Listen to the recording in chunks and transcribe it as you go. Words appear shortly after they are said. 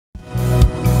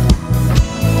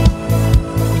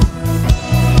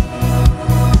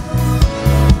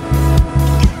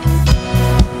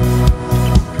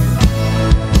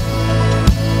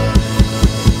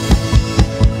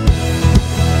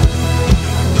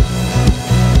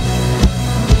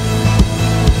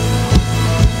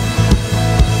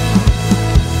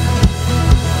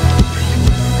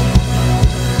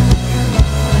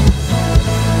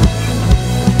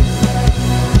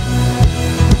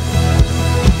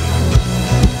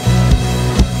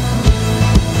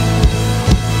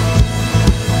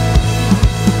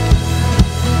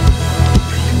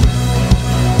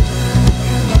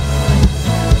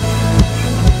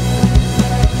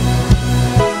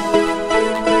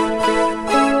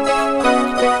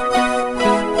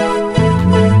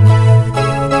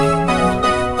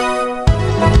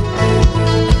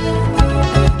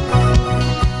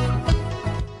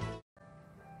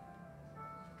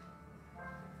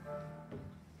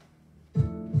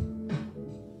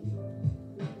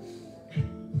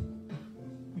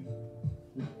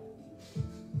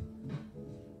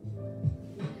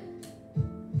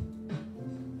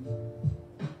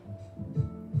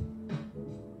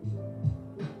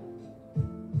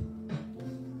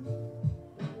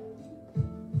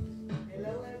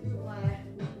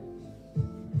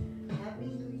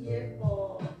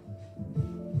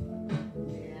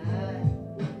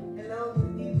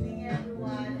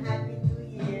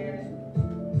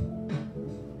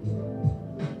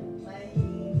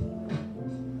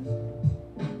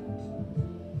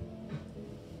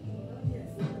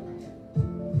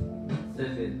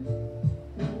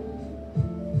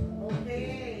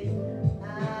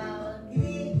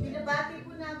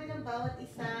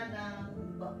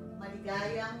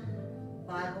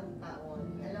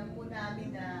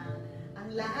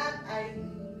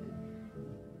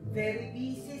very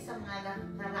busy sa mga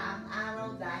nakaraang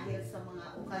araw dahil sa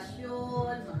mga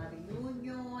okasyon, mga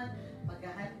reunion,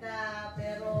 paghahanda.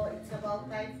 Pero it's about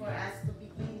time for us to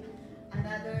begin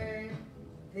another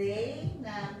day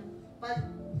ng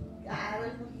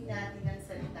pag-aaral muli natin ng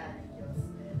salita ng Diyos.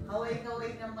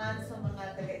 Kaway-kaway naman sa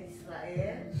mga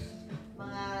taga-Israel,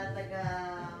 mga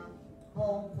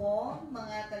taga-Hong Kong,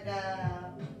 mga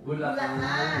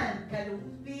taga-Bulacan,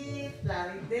 Kalumpit,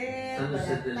 Plaridel,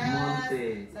 Balagtas,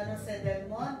 San Jose del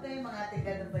Monte, mga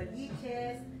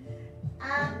taga-Novaliches,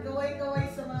 at kaway-kaway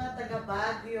sa mga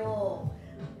taga-Baguio.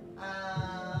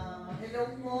 Hello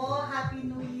po, Happy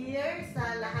New Year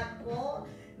sa lahat po.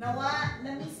 Nawa,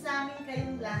 na-miss namin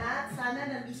kayong lahat. Sana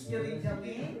na-miss nyo rin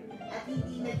kami at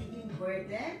hindi nagiging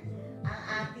burden ang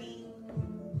ating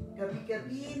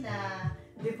gabi-gabi na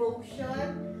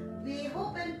devotion. We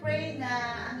hope and pray na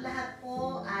ang lahat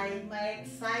po ay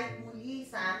ma-excite muli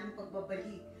sa ating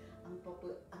pagbabalik. Ang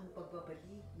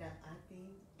pagbabalik ng ating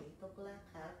 8 o'clock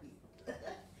habit.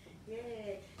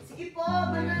 Yeah. Sige po,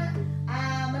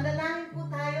 manalangin po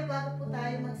tayo bago po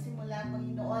tayo magsimula.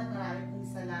 Panginoon, maraming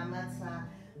pong salamat sa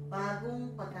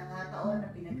bagong pagkakataon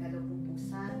na pinagkaloob po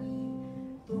sa amin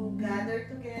to gather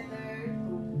together,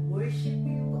 to worship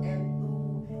you, and to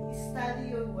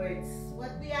study your words.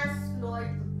 What we ask,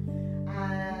 Lord,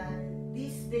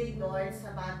 this day, Lord,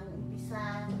 sa bagong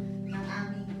umpisa ng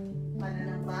aming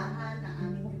pananambahan, ng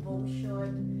aming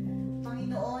devotion,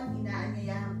 Panginoon,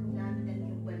 inaanyayahan po namin ang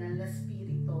iyong banal na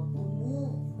spirito to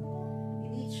move in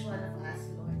each one of us,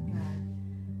 Lord God.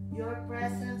 Your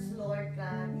presence, Lord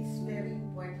God, is very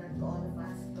important to all of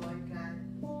us, Lord God.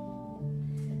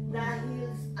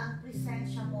 Dahil ang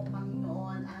presensya mo,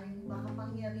 Panginoon, ay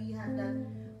makapangyarihan that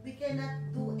we cannot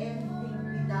do anything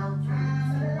without you.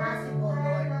 It's impossible,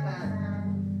 Lord God,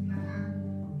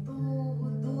 to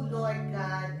do, Lord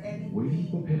God,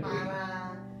 anything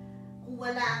para kung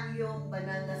wala ang iyong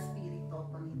banal na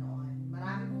spirito, Panginoon.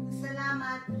 Maraming pong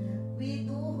salamat. We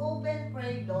do hope and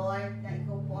pray, Lord, na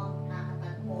ikaw po ang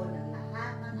nakakatagpo ng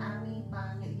lahat ng aming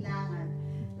pangangailangan,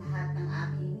 lahat ng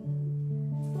aming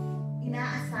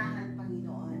inaasahan,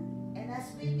 Panginoon. And as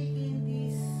we begin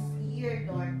this year,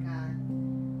 Lord God,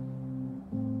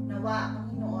 nawa,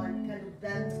 Panginoon,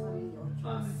 kalugdan mo kami, O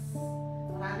Diyos.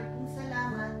 Maraming pong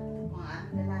salamat. Ito po ang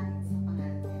aming dalangin sa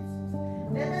pangalan ni Jesus.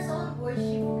 Let us all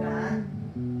worship God.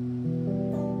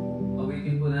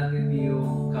 Awitin po natin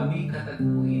yung kami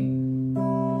katagpuin.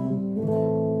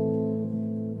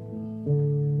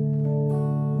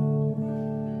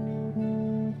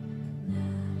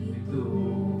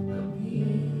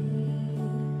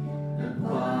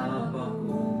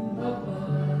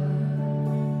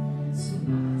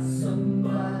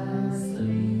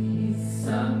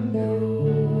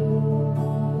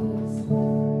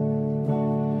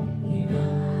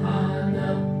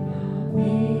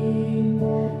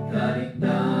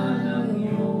 Kaligtaan ng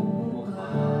iyong mukha.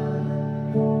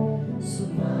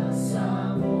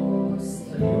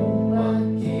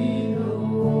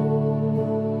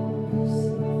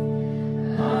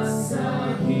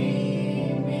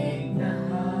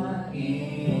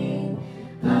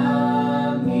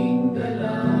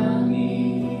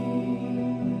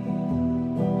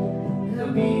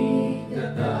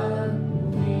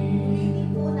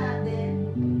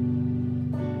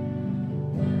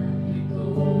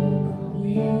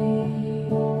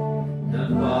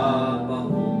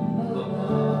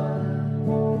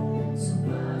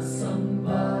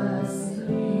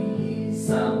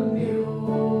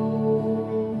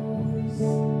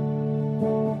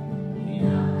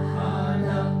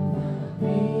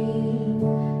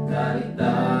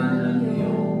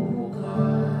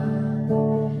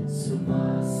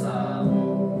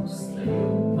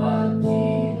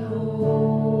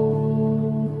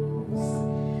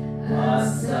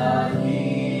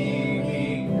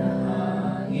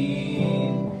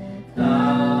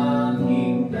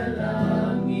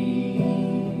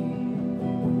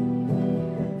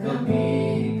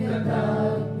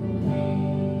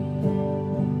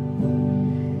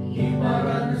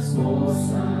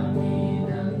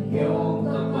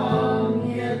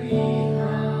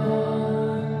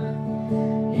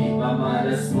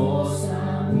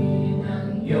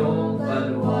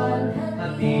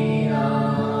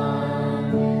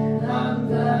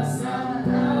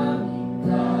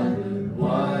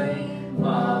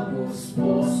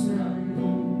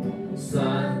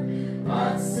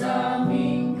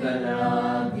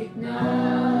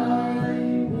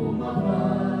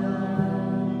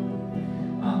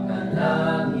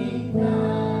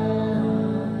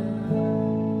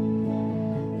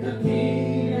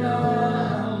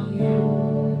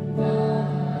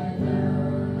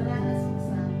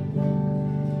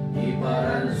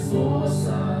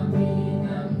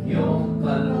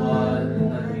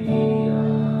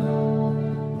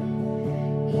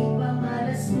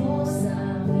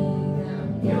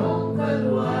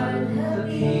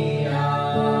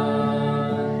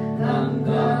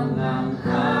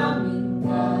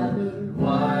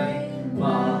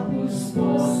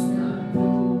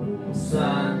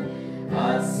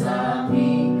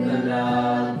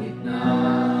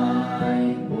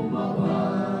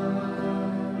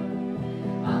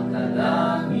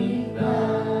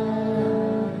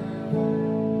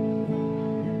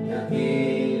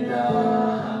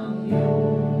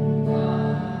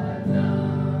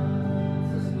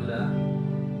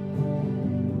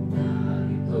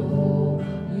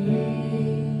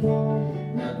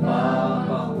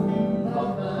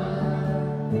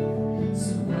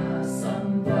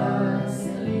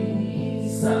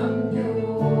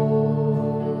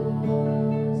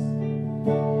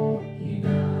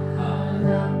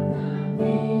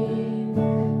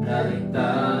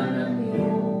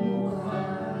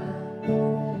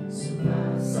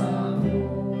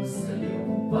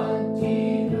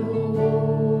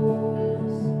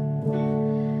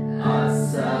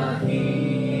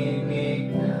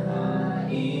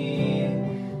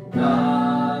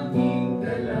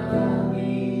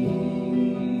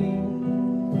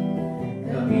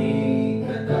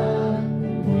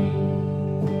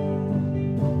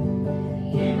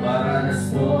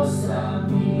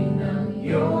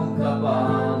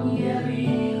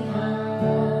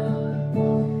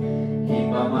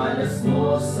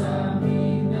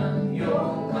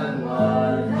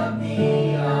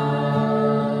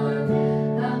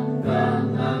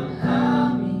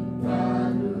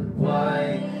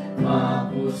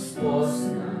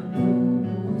 mapuspos ng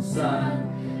lubusan,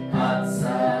 at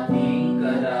sa aming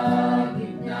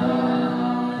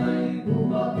kalagitnaan ay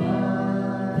bumaba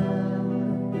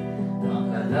ang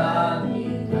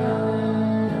kalangitan.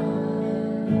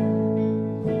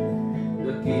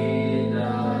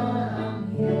 Dakila ang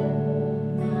iyong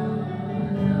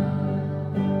ngalan,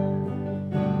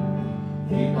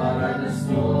 iparanas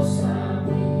mo sa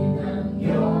amin ang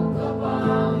iyong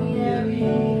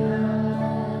kapangyarihan,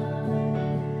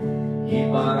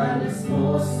 iparanas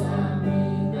mo sa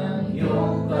amin ang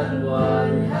iyong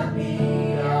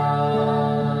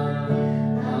kaluwalhatian,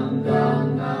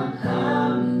 hanggang ang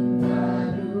aming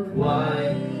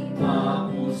kaluluwa'y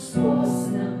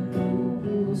mapuspos ng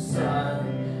lubusan,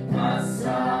 at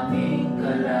sa aming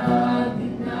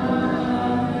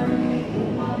kalagitnaan ay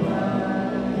bumaba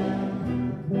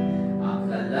ang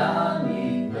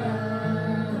kalangitan.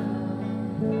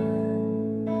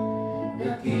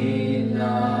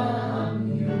 Dakila ang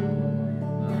iyong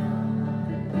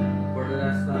ngalan. For the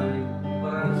last time,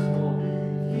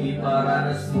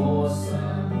 iparanas mo sa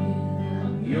amin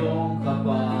ang iyong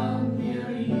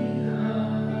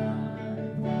kapangyarihan,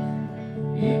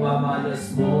 ipamalas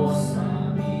mo sa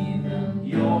amin ang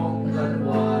iyong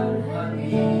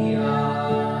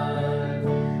kaluwalhatian,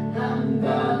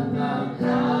 hanggang ang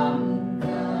aming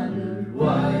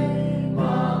kaluluwa'y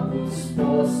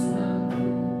mapuspos ng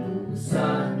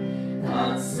lubusan,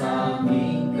 at sa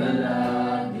aming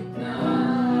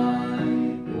kalagitnaan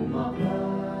ay bumaba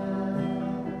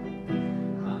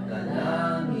ang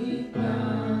kalangitan.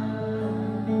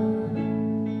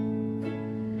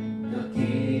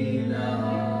 Dakila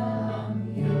ang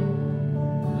iyong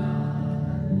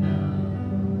ngalan,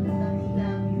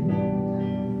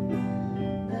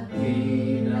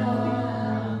 dakila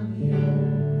ang iyong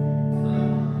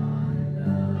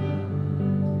ngalan.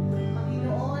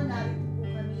 Panginoon, narito po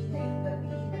kami ngayong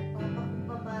gabi,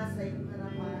 nagpapakumbaba sa iyong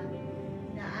harapan.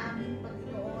 Inaamin,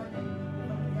 Panginoon, na hindi po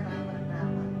kami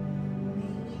karapat-dapat.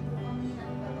 Humihingi po kami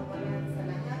ng patawaran sa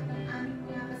lahat ng aming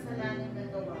mga kasalanan na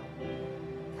gawa.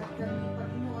 At kami,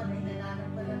 Panginoon, ay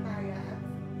nananampalataya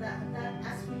that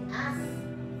as we ask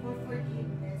for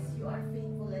forgiveness, you are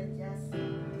faithful and just to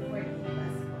forgive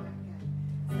us, Lord God.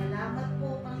 Salamat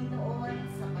po, Panginoon,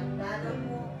 sa pagdalaw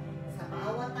mo sa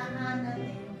bawat tahanan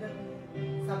ngayong gabi.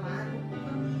 Samahan mo po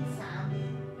kami sa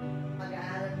aming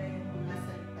pag-aaral na iyong mga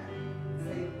salita. Sa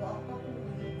iyo po ang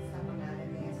papuri sa pangalan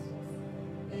ni Jesus.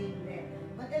 Amen.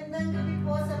 Magandang gabi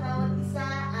po sa bawat isa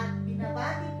at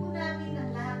binabati po namin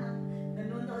ang lahat ng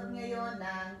nanonood ngayon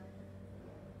ng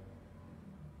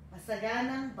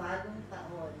masaganang bagong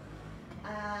taon.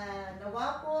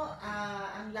 Nawa po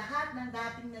ang lahat ng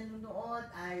dating nanonood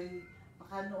ay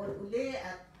makanood uli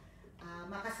at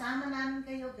makasama namin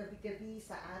kayo gabi-gabi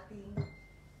sa ating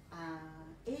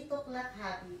 8 o'clock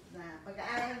habit na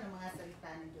pag-aaral ng mga salita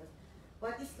ng Diyos.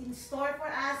 What is in store for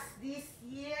us this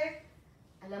year?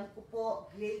 Alam ko po,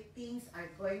 great things are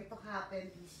going to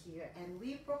happen this year. And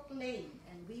we proclaim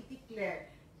and we declare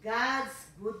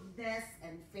God's goodness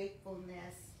and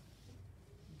faithfulness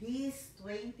this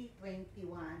 2021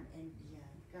 and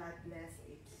beyond. God bless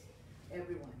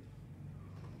everyone.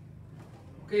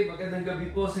 Okay, magandang gabi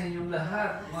po sa inyong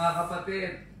lahat, mga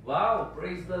kapatid. Wow,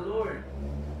 praise the Lord.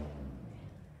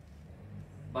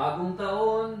 Bagong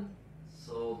taon,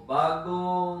 so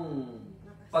bagong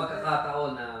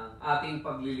pagkakataon ng ating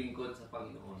paglilingkod sa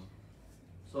Panginoon.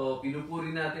 So,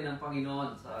 pinupuri natin ang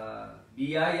Panginoon sa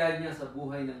biyaya niya sa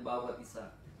buhay ng bawat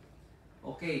isa.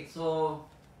 Okay, so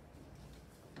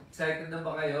excited na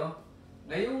ba kayo?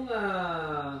 Ngayong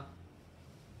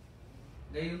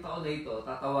taon na ito,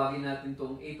 tatawagin natin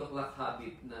itong 8 o'clock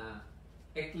habit na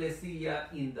Ecclesia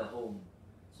in the Home.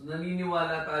 So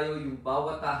naniniwala tayo yung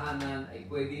bawat tahanan ay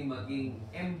pwedeng maging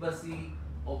embassy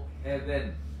of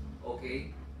heaven.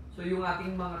 Okay? So yung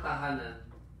ating mga tahanan,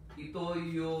 ito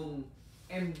yung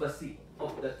embassy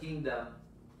of the kingdom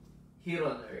here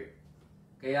on earth.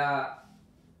 Kaya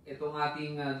itong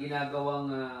ating ginagawang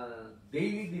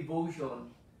daily devotion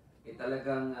ay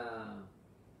talagang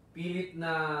pilit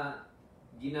na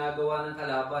ginagawa ng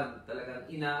kalaban. Talagang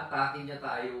inaatake niya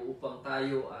tayo upang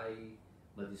tayo ay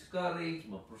ma-discourage,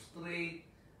 ma-frustrate,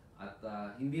 at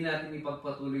hindi natin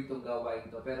ipagpatuloy itong gawain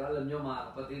ito. Pero alam nyo mga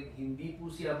kapatid, hindi po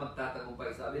siya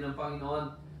magtatagumpay. Sabi ng Panginoon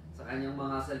sa kanyang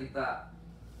mga salita,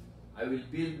 I will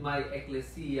build my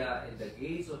ecclesia and the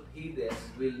gates of Hades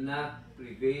will not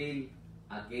prevail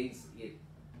against it.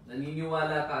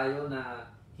 Naniniwala tayo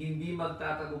na hindi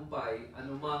magtatagumpay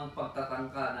anumang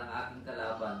pagtatangka ng ating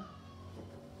kalaban.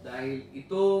 Dahil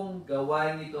itong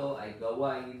gawain ito ay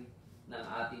gawain ng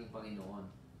ating Panginoon.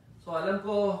 So alam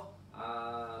ko,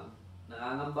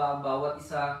 nangangamba ang bawat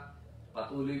isa.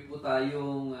 Patuloy po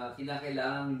tayong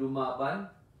kinakailangang lumaban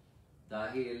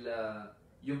dahil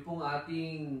yung pong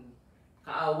ating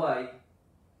kaaway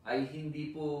ay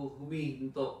hindi po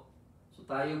humihinto. So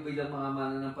tayo bilang mga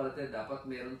mananampalataya, dapat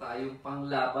meron tayong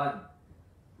panglaban.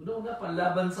 Una-una,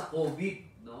 panlaban sa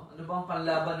COVID. No? Ano bang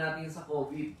panlaban natin sa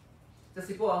COVID?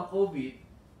 Kasi po ang COVID,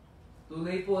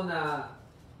 tunay po na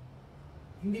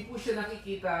hindi po siya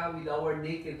nakikita with our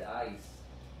naked eyes.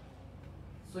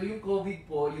 So yung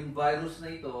COVID po, yung virus na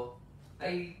ito,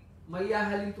 ay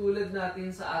maihahalin tulad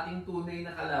natin sa ating tunay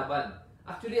na kalaban.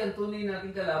 Actually, ang tunay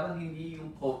nating kalaban hindi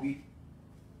yung COVID.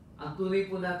 Ang tunay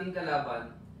po nating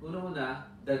kalaban,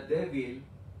 una-una, the devil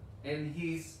and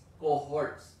his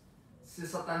cohorts. Si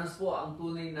Satanas po ang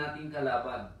tunay nating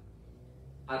kalaban.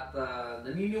 At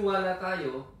naniniwala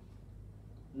tayo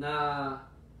na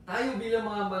tayo bilang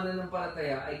mga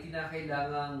mananampalataya ay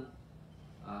kinakailangang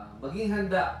maging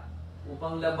handa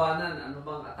upang labanan ano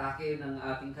bang atake ng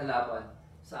ating kalaban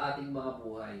sa ating mga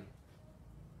buhay.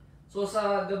 So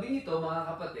sa gabi nito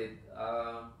mga kapatid,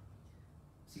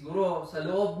 siguro sa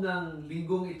loob ng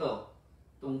linggong ito,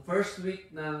 itong first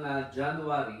week ng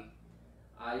January,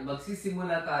 ay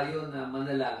magsisimula tayo na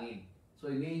manalangin. So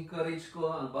ini-encourage ko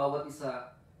ang bawat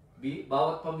isa,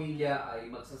 bawat pamilya ay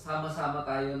magsasama-sama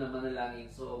tayo na manalangin.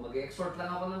 So mag-exhort lang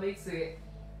ako na maiksi,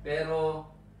 pero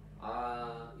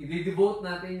i-devote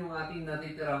natin yung ating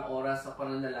natitirang oras sa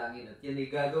pananalangin. At yan ay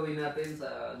gagawin natin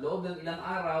sa loob ng ilang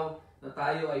araw na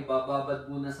tayo ay bababad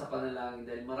muna sa panalangin.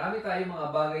 Dahil marami tayong mga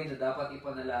bagay na dapat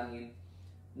ipanalangin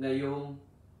ngayong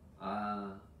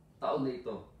taon na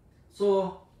ito.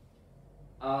 So,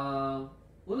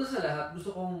 una sa lahat,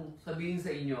 gusto kong sabihin sa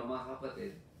inyo mga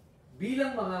kapatid,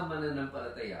 bilang mga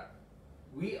mananampalataya,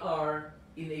 we are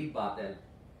in a battle.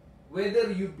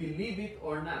 Whether you believe it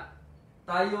or not,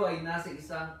 tayo ay nasa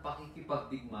isang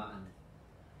pakikipagdigmaan.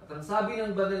 At ang sabi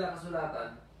ng banal na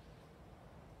kasulatan,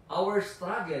 our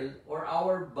struggle or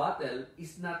our battle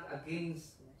is not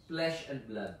against flesh and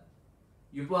blood.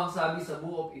 Yun po ang sabi sa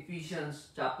book of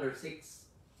Ephesians chapter 6.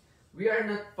 We are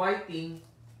not fighting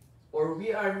or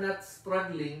we are not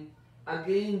struggling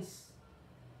against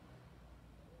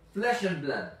flesh and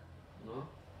blood, no?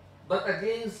 But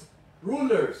against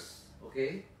rulers,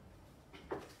 okay?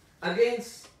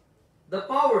 Against the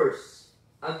powers,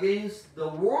 against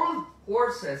the world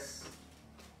forces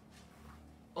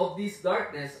of this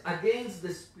darkness, against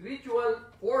the spiritual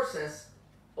forces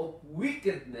of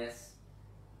wickedness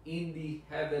in the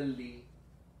heavenly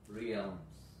realms.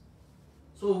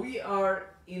 So we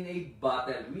are in a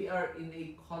battle, we are in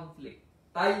a conflict.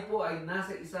 Tayo po ay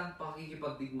nasa isang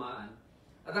pakikipagdigmaan.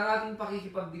 At ang ating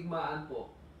pakikipagdigmaan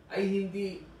po ay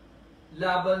hindi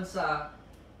laban sa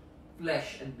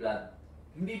flesh and blood.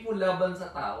 Hindi po laban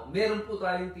sa tao. Meron po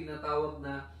tayong tinatawag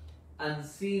na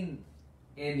unseen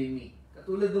enemy.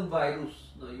 Katulad ng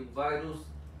virus. No? Yung virus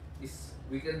is,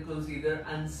 we can consider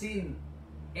unseen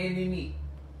enemy.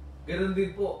 Ganun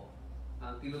din po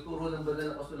ang tinuturo ng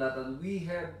banal na kasulatan. We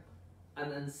have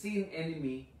an unseen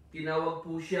enemy. Tinawag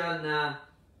po siya na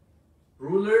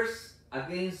rulers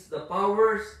against the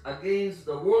powers, against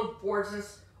the world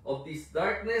forces of this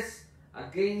darkness,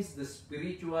 against the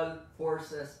spiritual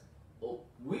forces of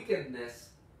wickedness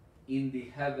in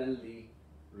the heavenly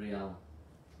realm.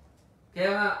 Kaya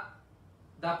nga,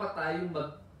 dapat tayong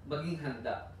maging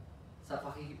handa sa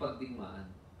pakikipagdigmaan.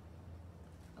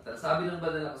 At ang sabi ng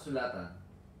banal na kasulatan,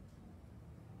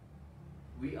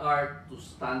 we are to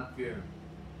stand firm.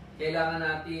 Kailangan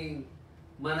nating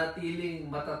manatiling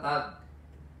matatag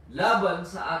laban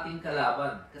sa ating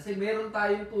kalaban. Kasi meron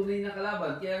tayong tunay na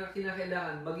kalaban. Kaya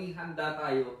kinakailangan maging handa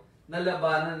tayo na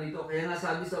labanan nito. Kaya nga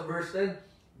sabi sa verse 10,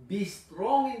 be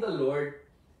strong in the Lord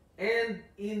and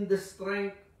in the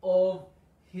strength of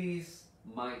His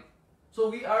might.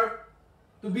 So we are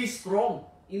to be strong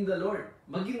in the Lord.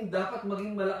 Dapat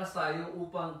maging malakas tayo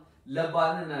upang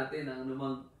labanan natin ang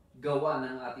anumang gawa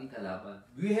ng ating kalaban.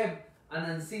 We have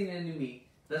an unseen enemy.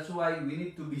 That's why we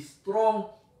need to be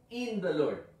strong in the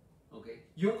Lord. Okay?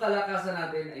 Yung kalakasan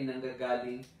natin ay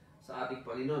nanggagaling sa ating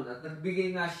Panginoon. At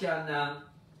nagbigay nga siya ng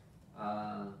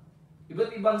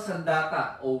iba't ibang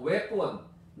sandata o weapon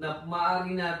na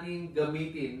maaari nating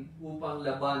gamitin upang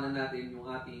labanan natin yung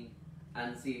ating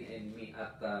unseen enemy.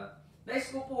 At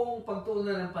nais ko pong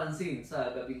pagtuunan ng pansin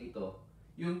sa gabing ito,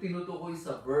 yung tinutukoy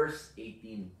sa verse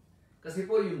 18. Kasi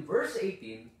po yung verse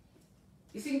 18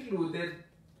 is included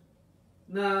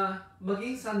na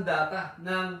maging sandata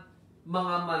ng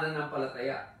mga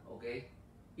mananampalataya. Okay?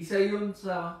 Isa yun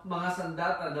sa mga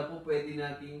sandata na po pwede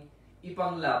nating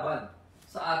ipanglaban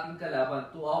sa ating kalaban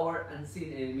to our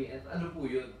unseen enemy. At ano po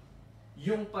yun?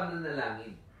 Yung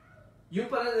pananalangin. Yung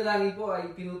pananalangin po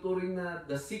ay tinuturing na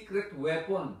the secret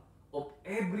weapon of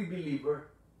every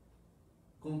believer.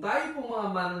 Kung tayo pong mga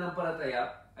mananampalataya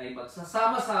ay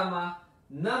magsasama-sama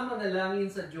na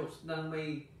manalangin sa Diyos ng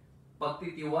may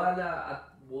pagtitiwala at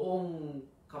buong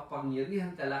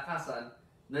kapangyarihan, kalakasan,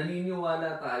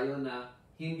 naniniwala tayo na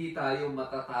hindi tayo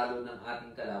matatalo ng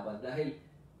ating kalaban. Dahil,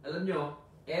 alam nyo,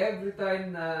 every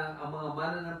time na ang mga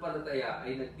mananampalataya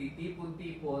ay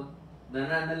nagtitipon-tipon,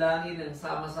 nananalangin ng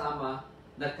sama-sama,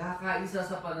 nagkakaisa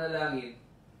sa panalangin,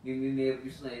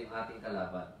 nininervyos na yung ating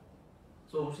kalaban.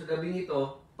 So sa gabing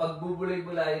ito,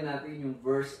 pagbubulay-bulayan natin yung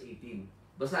verse 18.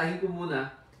 Basahin ko muna.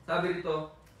 Sabi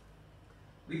rito,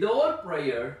 with all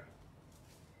prayer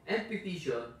and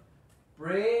petition,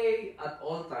 pray at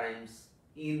all times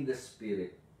in the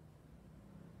Spirit.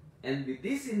 And with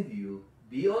this in view,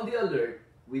 be on the alert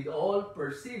with all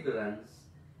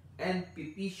perseverance and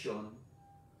petition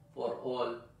for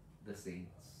all the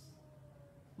saints.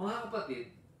 Mga kapatid,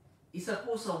 isa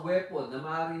po sa weapon na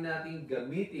maaari nating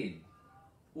gamitin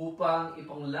upang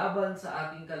ipanglaban sa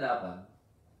ating kalaban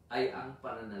ay ang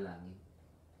pananalangin.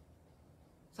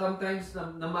 Sometimes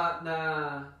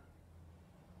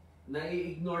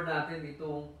na-ignore natin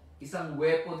itong isang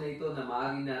weapon na ito na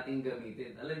maaari nating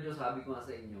gamitin. Alam niyo, sabi ko nga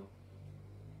sa inyo,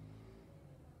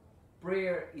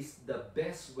 prayer is the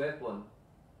best weapon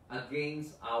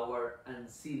against our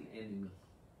unseen enemy.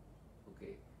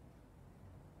 Okay.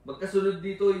 Magkasunod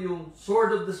dito yung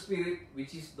sword of the Spirit,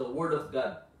 which is the Word of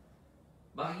God.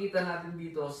 Makikita natin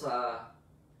dito sa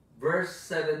verse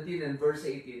 17 and verse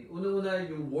 18. Una-una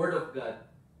yung Word of God.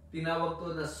 Tinawag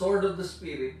to na sword of the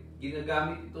Spirit.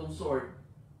 Ginagamit itong sword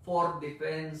for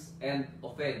defense and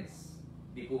offense.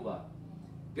 Di po ba?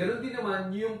 Ganon din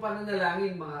naman yung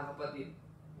pananalangin, mga kapatid.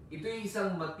 Ito yung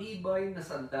isang matibay na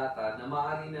sandata na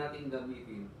maaari nating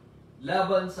gamitin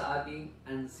laban sa ating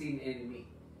unseen enemy.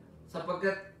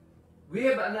 Sapagkat we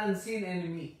have an unseen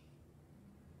enemy.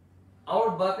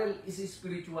 Our battle is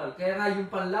spiritual. Kaya nga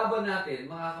yung panlaban natin,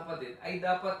 mga kapatid, ay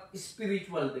dapat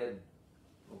spiritual din.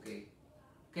 Okay?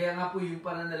 Kaya nga po yung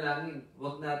pananalangin,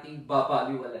 huwag nating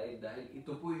babaliwalain dahil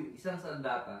ito po yung isang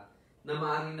sandata na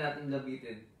maaari nating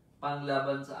gamitin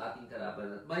panglaban sa ating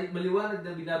kalaban. At may maliwanag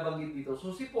na binabanggit dito.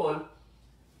 So si Paul,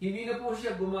 hindi na po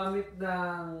siya gumamit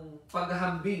ng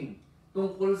paghahambing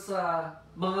tungkol sa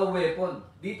mga weapon.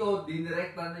 Dito,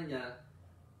 dinirekta na niya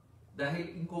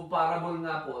dahil incomparable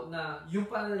nga po na yung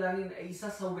panalangin ay isa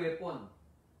sa weapon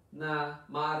na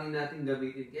maaari natin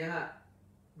gamitin. Kaya nga,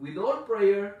 with all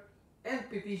prayer and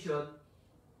petition,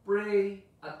 pray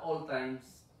at all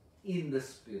times in the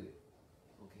Spirit.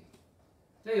 Okay.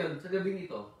 Ngayon, sa gabing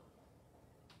ito,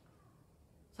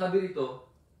 sabi rito,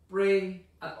 pray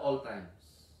at all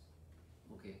times.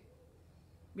 Okay.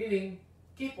 Meaning,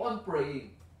 keep on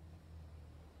praying.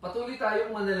 Patuloy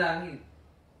tayong manalangin.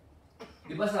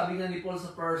 Di ba sabi nga ni Paul sa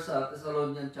 1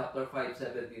 Thessalonians chapter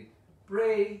 5:17,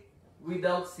 pray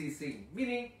without ceasing.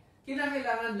 Meaning,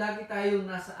 kinakailangan lagi tayong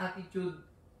nasa attitude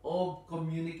of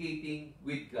communicating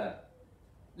with God.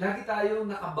 Lagi tayong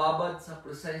nakababad sa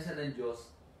presensya ng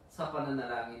Diyos sa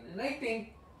pananalangin. And I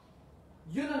think,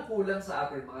 yun ang kulang sa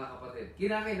atin, mga kapatid.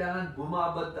 Kinakailangan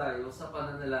bumabad tayo sa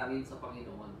pananalangin sa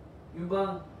Panginoon. Yung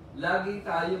bang lagi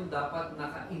tayong dapat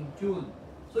naka-in-tune.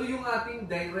 So yung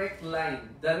ating direct line,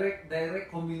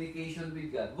 direct communication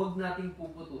with God, huwag nating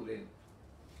puputulin.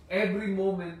 Every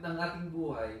moment ng ating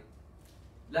buhay,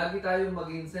 lagi tayong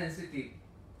maging sensitive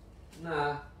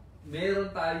na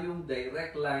meron tayong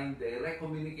direct line, direct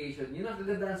communication. Yun ang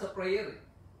kagandahan sa prayer.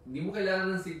 Hindi mo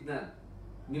kailangan ng signal.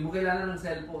 Hindi mo kailangan ng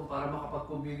cellphone para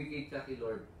makapag-communicate ka kay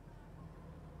Lord.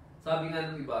 Sabi nga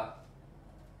ng iba,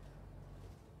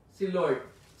 si Lord,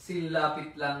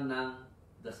 silapit lang ng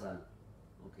dasal.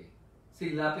 Okay.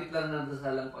 Silapit lang ng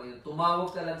dasal ang Panginoon. Tumawag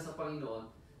ka lang sa Panginoon,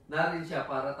 narin siya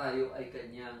para tayo ay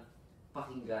kanyang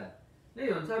pakinggan.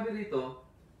 Ngayon, sabi dito,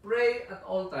 pray at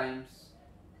all times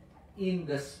in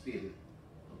the Spirit.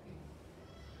 Okay.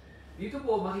 Dito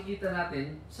po makikita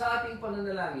natin sa ating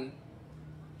pananalangin,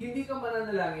 hindi ka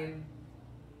mananalangin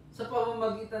sa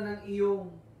pamamagitan ng iyong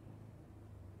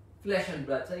flesh and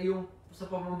blood, sa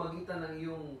pamamagitan ng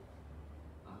iyong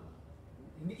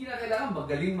hindi kinakailangan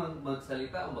magaling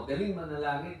magsalita o magaling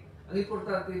manalangin. Ang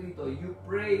importante dito, you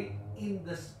pray in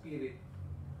the Spirit.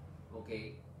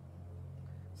 Okay?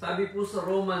 Sabi po sa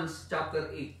Romans chapter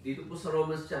 8, dito po sa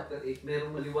Romans chapter 8,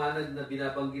 mayroong maliwanag na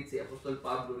binabanggit si Apostol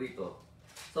Pablo rito.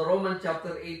 Sa Romans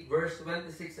chapter 8, verse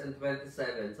 26 and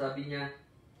 27, sabi niya,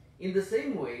 in the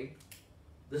same way,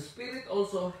 the Spirit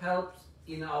also helps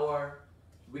in our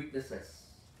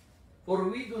weaknesses. For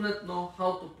we do not know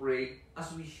how to pray as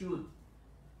we should.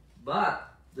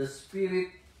 But the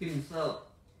Spirit Himself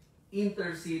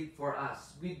intercede for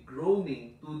us with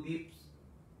groaning too deep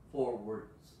for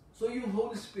words. So yung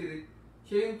Holy Spirit,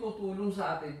 siya yung tutulong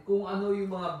sa atin kung ano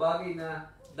yung mga bagay na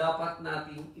dapat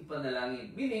nating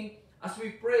ipanalangin. Meaning, as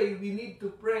we pray, we need to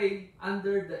pray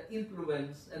under the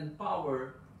influence and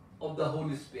power of the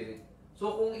Holy Spirit.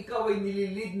 So kung ikaw ay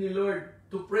nililid ni Lord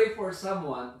to pray for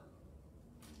someone,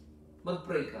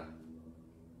 mag-pray ka.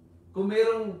 Kung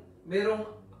merong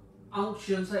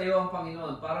unction sa iyo ang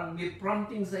Panginoon, parang may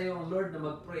prompting sa iyo ang Lord na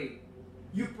mag-pray,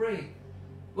 you pray.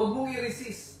 Huwag mong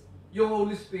i-resist yung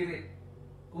Holy Spirit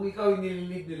kung ikaw ay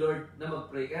nililid ni Lord na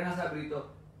mag-pray. Kaya nga sabi rito,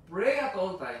 pray at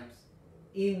all times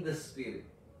in the Spirit,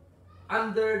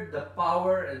 under the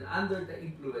power and under the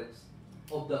influence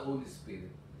of the Holy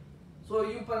Spirit. So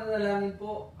yung pananalangin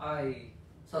po ay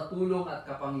sa tulong at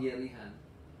kapangyarihan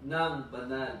ng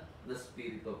banal na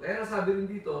Espiritu. Kaya sabi rin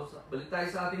dito, balik tayo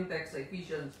sa ating text sa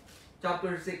Ephesians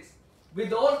chapter 6,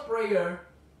 with all prayer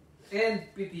and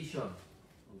petition.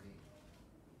 Okay.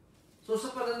 So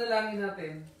sa pananalangin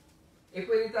natin,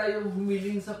 pwede tayong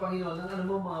humiling sa Panginoon ng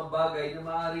anumang mga bagay na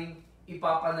maaaring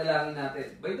ipapanalangin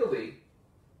natin. By the way,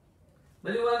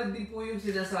 maliwanag din po yung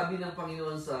sinasabi ng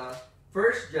Panginoon sa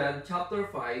 1 John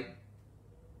chapter 5.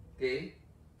 Okay?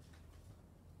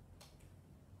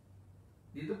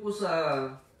 Dito po sa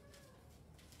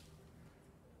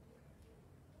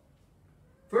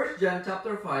 1 John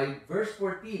chapter 5 verse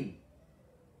 14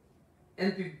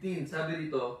 and 15, sabi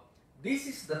dito, this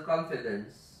is the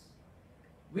confidence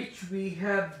which we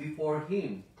have before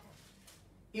Him.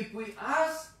 If we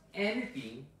ask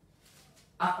anything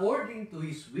according to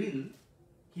His will,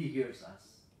 He hears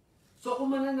us. So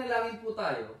kung mananalangin po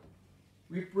tayo,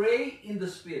 we pray in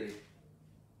the Spirit,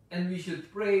 and we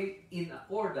should pray in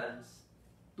accordance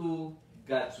to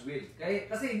God's will.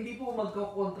 Kasi hindi po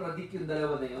magko-contradict yung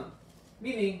dalawa na yun.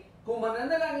 Meaning, kung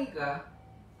mananalangin ka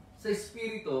sa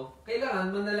Espiritu,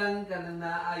 kailangan manalangin ka ng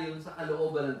naaayon sa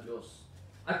kalooban ng Diyos.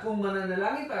 At kung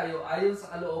mananalangin tayo ayon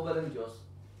sa kalooban ng Diyos,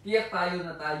 tiyak tayo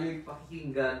na tayo'y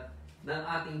pakikinggan ng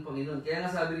ating Panginoon. Kaya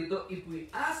nga sabi dito, if we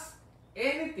ask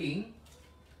anything,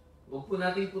 huwag po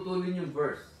natin putulin yung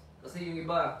verse. Kasi yung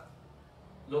iba,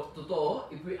 totoo,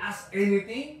 if we ask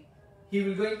anything, He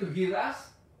will going to hear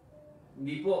us.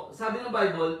 Hindi po. Sabi ng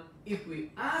Bible, if we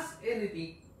ask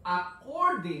anything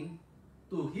according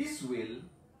to His will,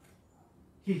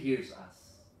 He hears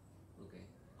us.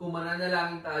 Kung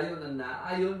mananalangin tayo ng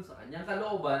naayon sa Kanyang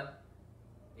kalooban,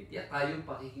 tiyak tayong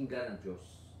pakikinggan ng Diyos.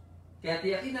 Kaya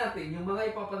tiyakin natin yung mga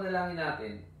ipapanalangin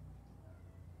natin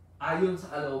ayon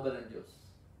sa kalooban ng Diyos.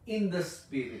 In the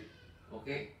Spirit.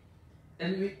 Okay?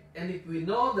 And if we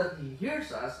know that He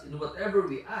hears us in whatever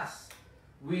we ask,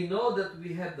 we know that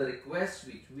we have the request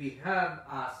which we have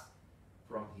asked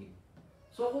from Him.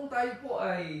 So kung tayo po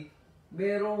ay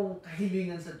merong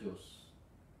kahilingan sa Diyos,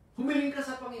 humiling ka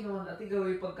sa Panginoon at ikaw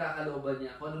ay pagkakalooban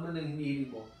niya kung ano man ang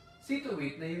hinihiling mo. See to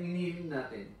it na yung hinihiling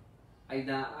natin ay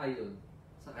naayon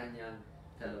sa Kanyang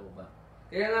kalooban.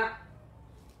 Kaya nga,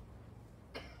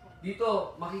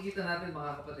 dito makikita natin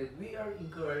mga kapatid, we are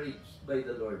encouraged by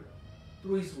the Lord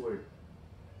through His Word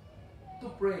to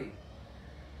pray.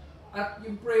 At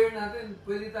yung prayer natin,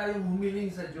 pwede tayong humiling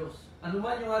sa Diyos. Ano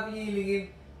man yung ating hihilingin,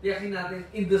 tiyakin natin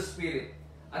in the Spirit.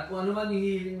 At kung ano man yung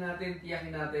hihiling natin,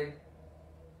 tiyakin natin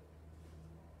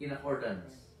in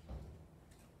accordance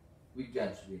with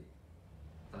God's will.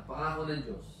 Ang pangako ng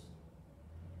Diyos,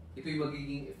 ito'y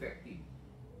magiging effective.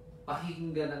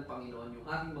 Pakikinggan ng Panginoon yung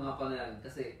ating mga panalangin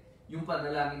kasi yung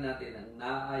panalangin natin ang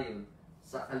naaayon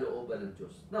sa kalooban ng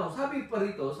Diyos. Now, sabi pa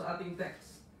rito sa ating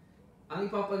text, ang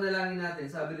ipapanalangin natin,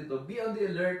 sabi rito, be on the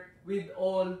alert with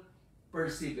all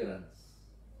perseverance.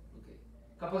 Okay.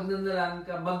 Kapag nanalangin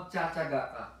ka, magtsatsaga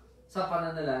ka sa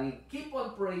pananalangin. Keep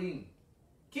on praying.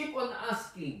 Keep on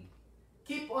asking.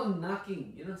 Keep on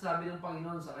knocking. Yun ang sabi ng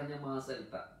Panginoon sa Kanyang mga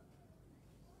salita.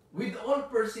 With all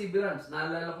perseverance.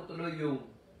 Naalala ko tuloy yung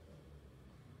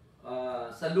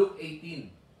sa Luke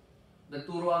 18.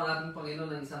 Nagturo ang ating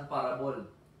Panginoon ng isang parable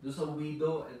doon sa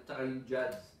widow at saka yung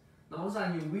judge. Na kung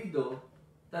saan yung widow,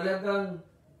 talagang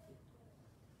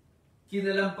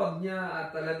kinalampag niya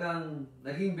at talagang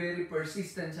naging very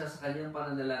persistent siya sa kanyang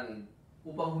pananalangin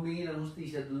upang humingi ng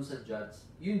hustisya dun sa judge.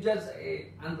 Yung judge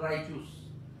ay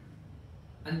unrighteous,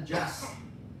 unjust.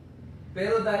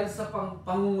 Pero dahil sa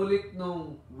pangungulit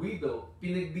ng widow,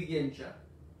 pinagbigyan siya.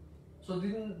 So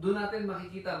doon natin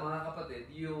makikita mga kapatid,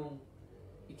 yung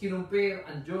ikinumpare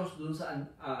ang Diyos dun sa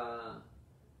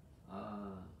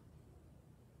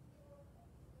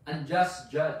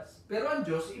unjust judge. Pero ang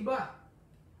Diyos iba.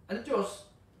 Ang Diyos,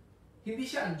 hindi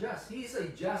siya unjust. He is a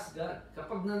just God.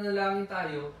 Kapag nanalangin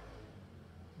tayo,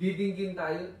 didinggin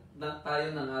tayo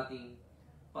ng ating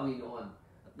Panginoon.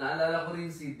 At naalala ko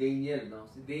rin si Daniel, no?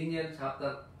 Sa Daniel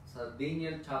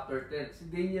chapter 10. Si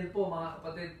Daniel po, mga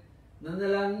kapatid,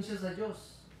 nanalangin siya sa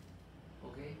Diyos.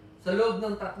 Okay? Sa loob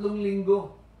ng 3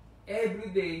 linggo,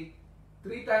 every day,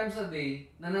 3 times a day,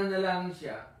 nananalangin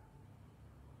siya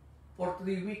for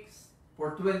 3 weeks,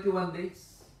 for 21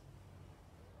 days.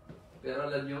 Pero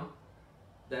alam nyo,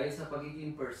 dahil sa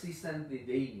pagiging persistent ni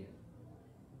Daniel,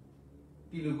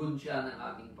 tinugon siya ng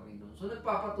ating Panginoon. So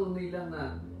nagpapatunay lang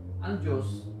na ang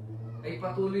Diyos ay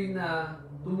patuloy na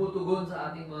tumutugon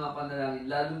sa ating mga panalangin,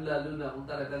 lalo-lalo na kung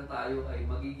talagang tayo ay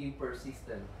magiging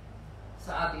persistent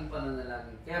sa ating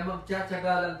pananalangin. Kaya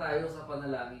magtsatsaga lang tayo sa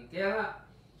panalangin. Kaya nga,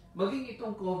 maging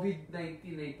itong COVID-19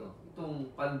 na ito,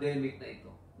 itong pandemic na ito,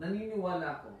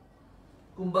 naniniwala ko,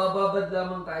 kung bababad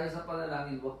lamang tayo sa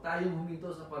panalangin, huwag tayong huminto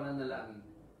sa pananalangin,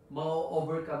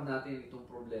 ma-overcome natin itong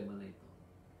problema na ito.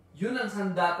 Yun ang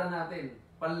sandata natin,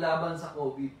 panlaban sa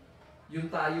COVID. Yung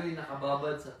tayo ay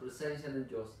nakababad sa presensya ng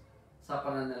Diyos sa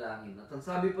pananalangin. At ang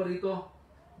sabi pa rito,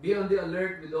 be on the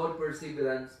alert with all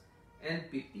perseverance and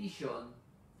petition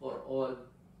for all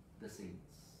the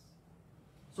saints.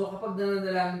 So kapag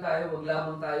nananalangin tayo, wag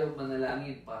lamang tayo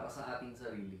manalangin para sa ating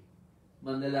sarili.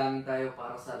 Manalangin tayo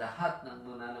para sa lahat ng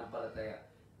mananampalataya.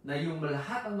 Na yung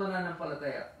lahat ng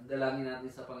mananampalataya, dalangin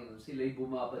natin sa Panginoon, sila'y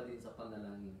bumabad din sa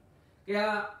panalangin.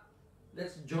 Kaya,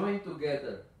 let's join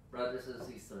together, brothers and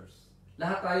sisters.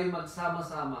 Lahat tayo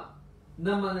magsama-sama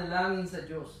na manalangin sa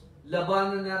Diyos.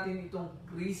 Labanan natin itong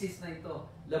krisis na ito.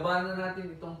 Labanan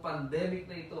natin itong pandemic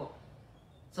na ito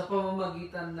sa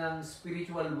pamamagitan ng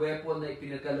spiritual weapon na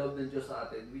ipinagkaloob ng Diyos sa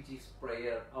atin, which is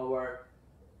prayer, our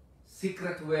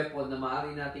secret weapon na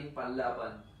maaari nating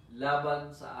panlaban laban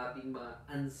sa ating mga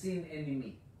unseen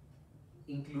enemy,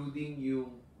 including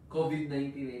yung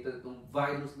COVID-19 na ito, itong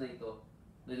virus na ito.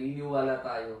 Naniniwala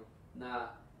tayo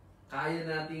na kaya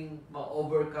nating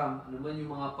ma-overcome anuman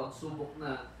yung mga pagsubok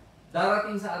na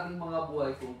darating sa ating mga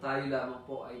buhay kung tayo lamang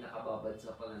po ay nakababad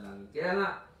sa panalangin. Kaya nga,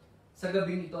 sa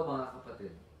gabing ito mga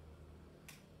kapatid,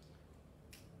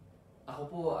 ako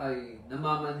po ay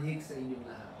namamanhig sa inyong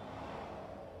lahat.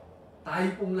 Tayo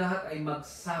pong lahat ay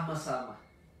magsama-sama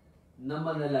na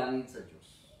manalangin sa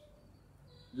Diyos.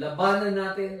 Labanan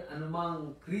natin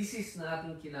anumang krisis na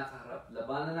ating kinakaharap.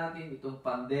 Labanan natin itong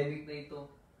pandemic na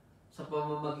ito sa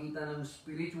pamamagitan ng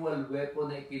spiritual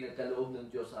weapon na ipinagkaloob ng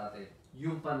Diyos sa atin.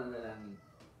 Yung pananalangin.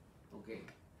 Okay.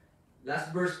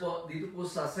 Last verse po, dito po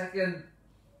sa 2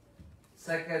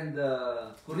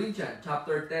 Corinthians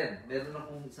chapter 10. Meron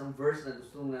akong isang verse na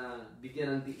gustong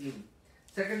bigyan ng diin.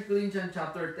 2 Corinthians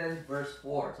chapter 10 verse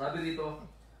 4. Sabi dito,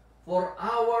 for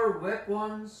our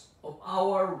weapons of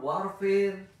our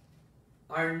warfare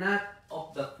are not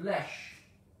of the flesh,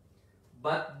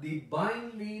 but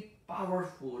divinely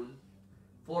powerful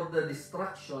for the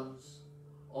destructions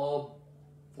of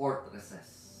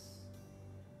fortresses.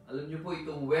 Alam niyo po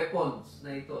itong weapons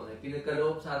na ito na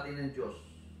pinagkaloob sa atin ng Diyos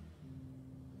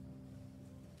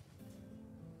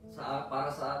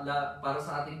para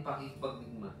sa ating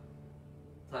pakikipagdigma.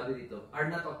 Sabi dito,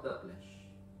 are not of the flesh.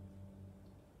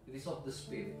 It is of the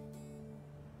Spirit.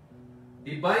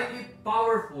 Divinely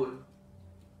powerful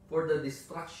for the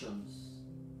destructions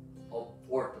of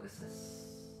fortresses.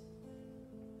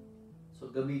 So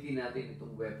gamitin natin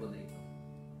itong weapon na ito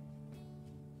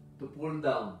to pull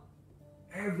down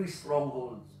every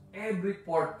stronghold, every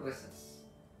fortresses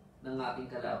ng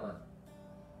ating kalaban.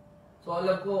 So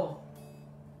alam ko,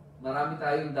 marami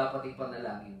tayong dapat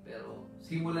ipanalangin, pero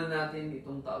simulan natin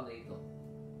itong taon na ito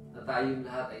na tayong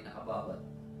lahat ay nakababad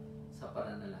sa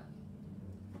pananalangin.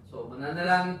 So,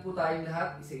 mananalangin po tayong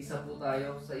lahat, isa-isa po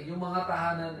tayo. Sa inyong mga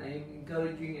tahanan, I am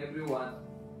encouraging everyone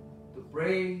to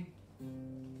pray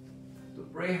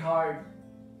hard,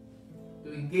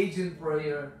 to engage in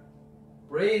prayer,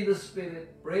 pray in the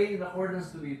Spirit, pray in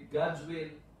accordance with God's will,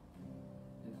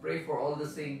 and pray for all the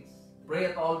saints.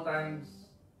 Pray at all times,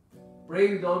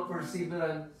 pray with all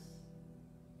perseverance.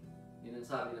 Yun ang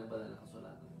sabi ng banal na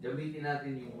kasulatan. Gamitin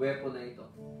natin yung weapon na ito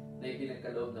na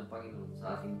ipinagkaloob ng Panginoon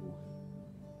sa ating buhay.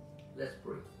 Let's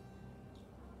pray.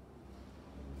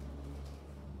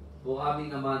 O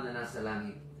aming Ama na nasa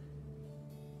langit,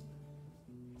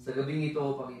 sa gabing ito,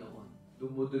 Panginoon,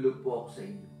 dumudulog po ako sa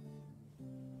inyo.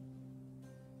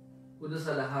 Una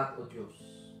sa lahat, O Diyos,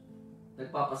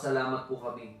 nagpapasalamat po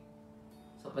kami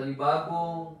sa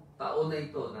panibagong taon na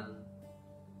ito ng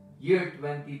year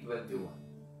 2021.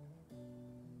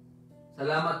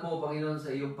 Salamat po, Panginoon, sa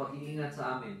iyong pag-iingat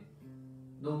sa amin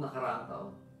noong nakaraang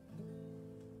taon.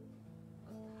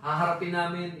 At haharapin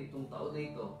namin itong taon na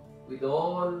ito with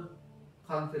all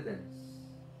confidence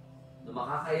na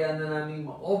makakayanan namin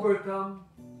ma-overcome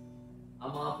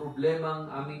ang mga problemang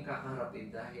aming kakaharapin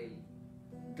dahil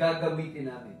gagamitin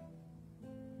namin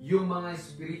yung mga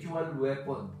spiritual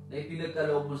weapon na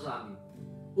ipinagkaloob mo sa amin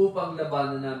upang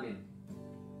labanan namin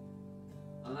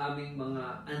ang aming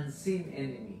mga unseen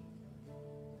enemy.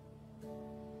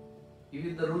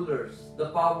 Even the rulers,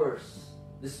 the powers,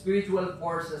 the spiritual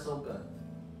forces of God.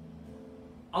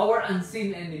 Our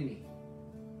unseen enemy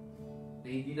na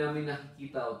hindi namin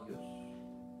nakikita, O Diyos,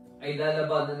 ay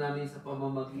lalabanan namin sa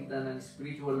pamamagitan ng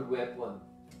spiritual weapon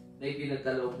na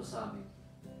ipinagkaloob mo sa amin.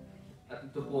 At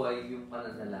ito po ay yung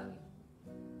pananalangin.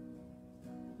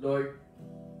 Lord,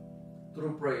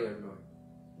 through prayer, Lord,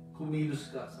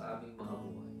 kumilos ka sa aming mga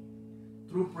buhay.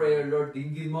 Through prayer, Lord,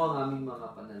 dinggin mo ang aming mga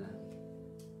panalangin.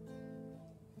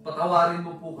 Patawarin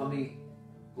mo po kami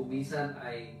kung minsan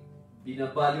ay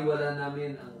binabaliwala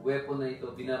namin ang weapon na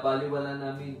ito, binabaliwala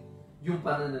namin yung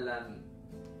pananalangin.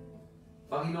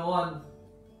 Panginoon,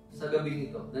 sa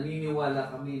gabing ito,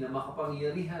 naniniwala kami na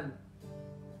makapangyarihan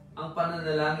ang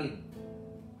pananalangin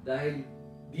dahil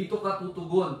dito ka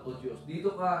tutugon, O Diyos.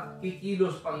 Dito ka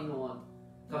kikilos, Panginoon.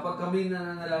 Kapag kami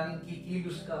nananalangin,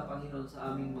 kikilos ka, Panginoon,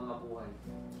 sa aming mga buhay.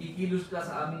 Kikilos ka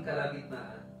sa aming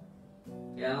kalagitnaan.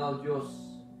 Kaya nga, O Diyos,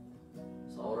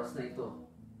 sa oras na ito,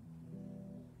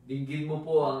 dinggin mo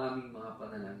po ang aming mga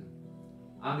panalangin.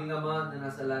 Aming Ama na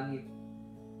nasa langit,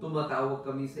 tumatawag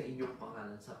kami sa inyong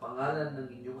pangalan, sa pangalan ng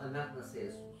inyong anak na si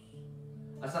Jesus,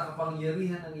 at sa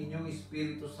kapangyarihan ng inyong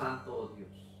Espiritu Santo, O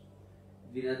Diyos.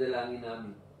 Dinadalangin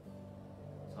namin.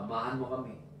 Samahan mo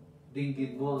kami.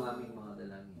 Dinggin mo ang aming mga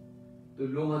dalangin.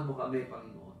 Tulungan mo kami,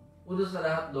 Panginoon. Una sa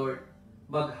lahat, Lord,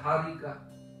 maghari ka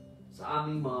sa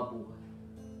aming mga buhay.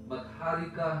 Maghari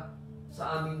ka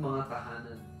sa aming mga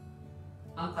tahanan.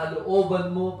 Ang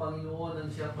kalooban mo, Panginoon, ang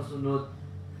siyang pasunod.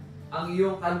 Ang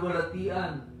iyong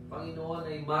kalwalatian, Panginoon,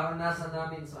 ay maranasan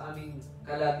namin sa aming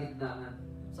kalagitnaan,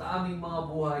 sa aming mga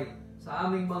buhay, sa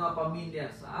aming mga pamilya,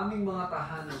 sa aming mga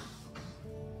tahanan.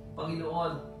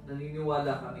 Panginoon,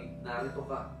 naniniwala kami, narito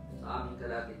ka sa aming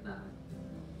kalagitnaan.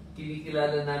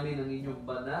 Kinikilala namin ang inyong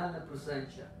banal na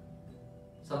presensya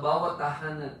sa bawat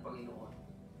tahanan, Panginoon.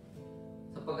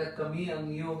 Sapagkat kami ang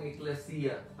iyong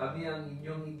eklesiya, kami ang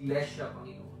inyong iglesia,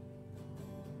 Panginoon.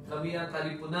 Kami ang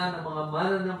kalipunan ng mga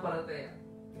mananampalataya.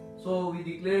 So we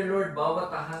declare, Lord,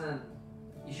 bawat tahanan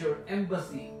is your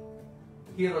embassy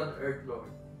here on earth,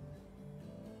 Lord.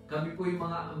 Kami po yung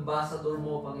mga ambassador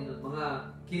mo, Panginoon. Mga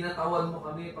kinatawan mo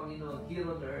kami, Panginoon, here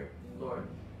on earth, Lord.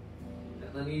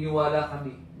 At naniniwala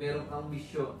kami, meron kang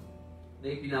misyon na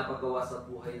ipinapagawa sa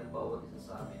buhay ng bawat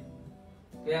isa sa amin.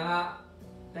 Kaya nga,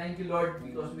 thank you, Lord,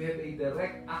 because we have a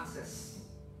direct access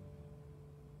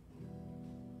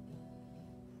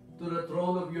to the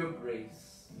throne of your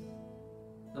grace.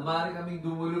 Na maaari kaming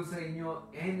dumulog sa inyo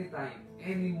anytime,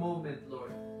 any moment,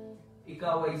 Lord.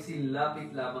 Ikaw ay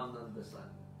silapit lamang ng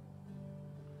dasal.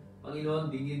 Panginoon,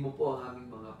 dingin mo po ang aming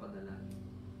mga panalangin.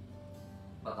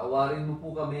 Patawarin mo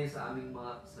po kami sa aming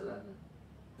mga kasalanan.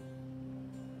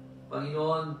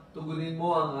 Panginoon, tugunin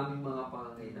mo ang aming mga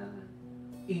pangangailangan.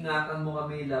 Ingatan mo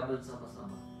kami laban sa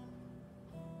masama.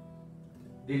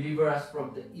 Deliver us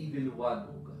from the evil one,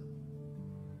 O God.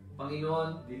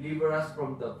 Panginoon, deliver us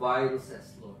from the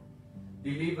viruses, Lord.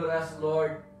 Deliver us,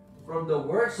 Lord, from the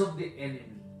works of the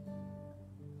enemy.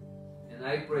 And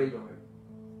I pray, Lord,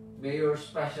 may your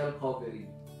special covering,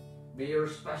 may your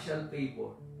special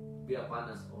favor be upon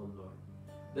us all, Lord.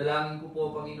 Dalangin ko po,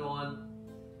 Panginoon,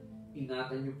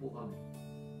 ingatan niyo po kami.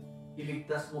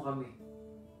 Iligtas mo kami.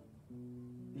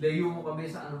 Ilayo mo kami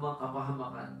sa anumang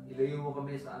kapahamakan. Ilayo mo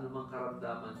kami sa anumang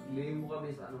karamdaman. Ilayo mo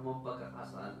kami sa anumang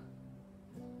pagkakasala.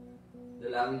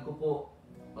 Dalangin ko po,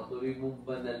 patuloy mong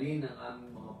banalin ang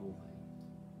aming mga buhay.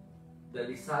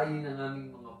 Dalisayin ang aming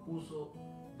mga puso.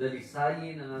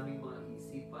 Dalisayin ang aming mga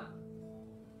isipan.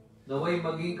 Naway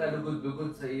maging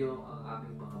kalugod-lugod sa iyo ang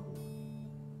aming mga buhay.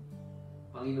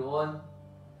 Panginoon,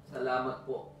 salamat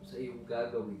po sa iyong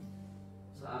gagawin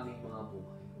sa aming mga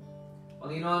buhay.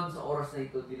 Panginoon, sa oras na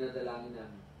ito, dinadalangin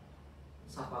namin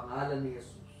sa pangalan ni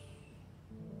Jesus.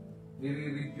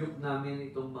 Nire-rebuke namin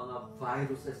itong mga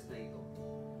viruses na ito.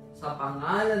 Sa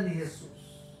pangalan ni Jesus.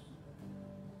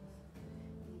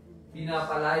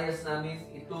 Pinapalayas namin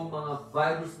itong mga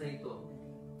virus na ito.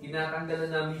 Tinatanggalan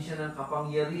namin siya ng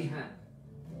kapangyarihan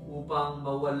upang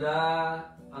mawala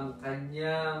ang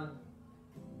kanyang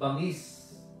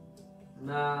bangis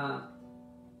na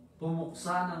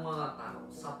pumuksa ng mga tao.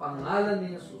 Sa pangalan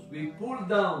ni Jesus, we pull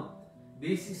down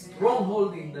this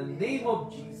stronghold in the name of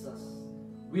Jesus.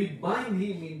 We bind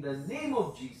him in the name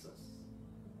of Jesus.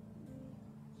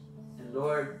 And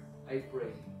Lord, I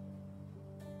pray,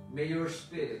 may your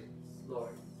Spirit,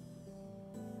 Lord,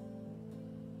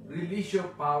 Release your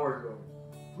power, Lord,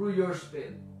 through your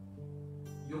Spirit.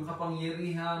 Yung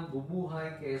kapangyarihan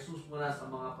bumuhay kay Jesus mula sa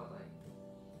mga patay.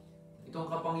 Itong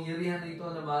kapangyarihan na ito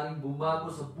na maaaring bumago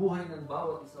sa buhay ng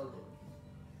bawat isa, Lord.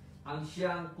 Ang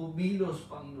siyang kumilos,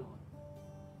 Panginoon,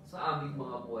 sa aming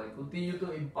mga buhay. Continue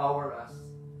to empower us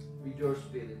with your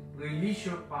Spirit. Release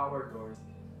your power, Lord.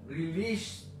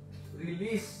 Release,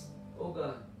 oh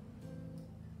God,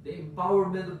 the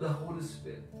empowerment of the Holy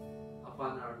Spirit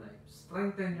upon our lives.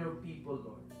 Strengthen your people,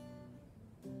 Lord.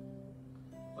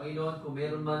 Panginoon, kung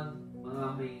meron man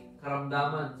mga may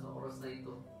karamdaman sa oras na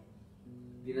ito,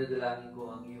 dinadalangin ko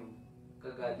ang iyong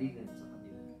kagalingan sa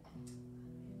kanila.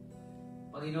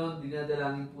 Panginoon,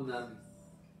 dinadalangin po namin,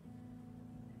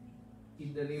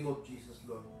 in the name of Jesus,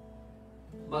 Lord,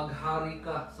 maghari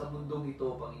ka sa mundong ito,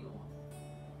 Panginoon.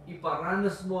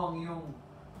 Iparanas mo ang iyong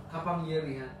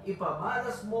kapangyarihan.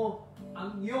 Ipamalas mo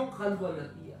ang iyong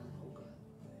kalwalatian, O God,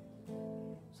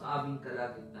 sa aming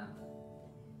kalagitnaan.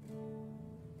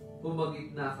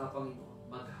 Bumagitna ka, Panginoon.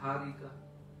 Maghari ka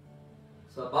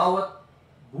sa bawat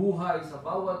buhay, sa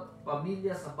bawat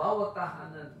pamilya, sa bawat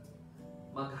tahanan.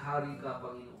 Maghari ka,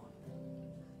 Panginoon.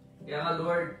 Kaya nga,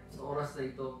 Lord, sa oras na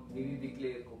ito,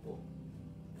 dinideclare ko po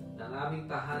na ang aming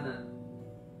tahanan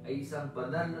ay isang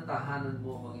banal na tahanan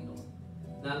mo, Panginoon.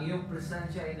 Na ang iyong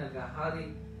presensya ay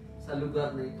naghahari sa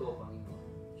lugar na ito, Panginoon.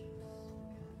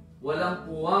 Walang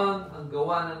puwang ang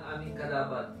gawa ng aming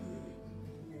kalaban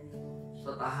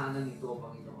sa tahanan ito,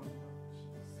 Panginoon.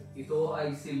 Ito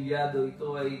ay silyado,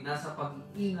 ito ay nasa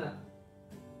pag-iingat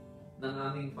ng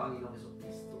aming Panginoong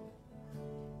Jesucristo.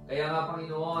 Kaya nga,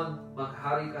 Panginoon,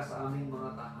 maghari ka sa aming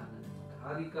mga tahanan.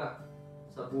 Maghari ka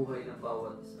sa buhay ng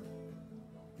bawat isa.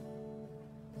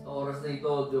 Sa oras na ito,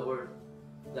 Lord,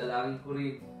 dalangin ko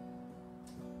rin,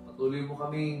 patuloy mo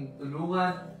kaming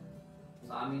tulungan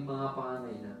sa aming mga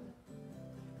pangangailangan.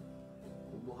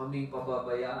 Huwag mo kaming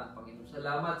pababayaan, Panginoon.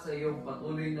 Salamat sa iyong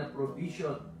patuloy na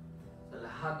provision sa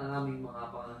lahat ng aming mga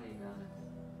pangangailangan.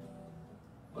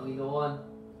 Panginoon,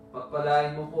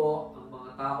 pagpalain mo po ang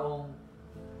mga taong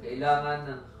kailangan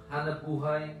ng hanap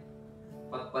buhay.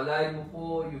 Pagpalain mo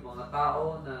po yung mga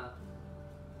tao na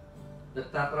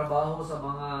nagtatrabaho sa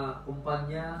mga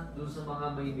kumpanya, doon sa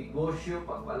mga may negosyo.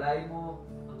 Pagpalain mo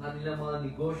ang kanilang mga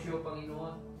negosyo,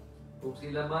 Panginoon. Kung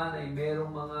sila man ay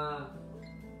merong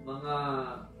mga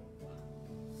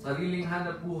sariling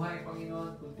hanap buhay,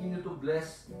 Panginoon, continue to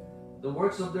bless the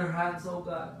works of their hands, O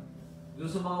God. Doon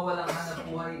sa mga walang hanap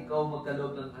buhay, ikaw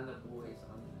magkaloob ng hanap buhay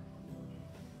sa kanila.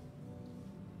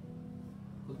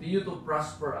 Continue to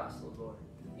prosper us, O Lord.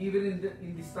 Even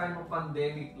in this time of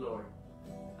pandemic, Lord,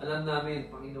 alam namin,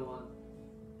 Panginoon,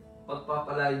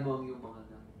 pagpapalain mo ang iyong mga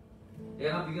anak. Kaya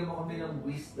nga, bigyan mo kami ng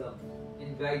wisdom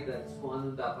and guidance kung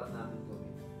anong dapat namin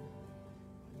gawin.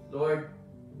 Lord,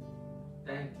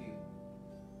 thank you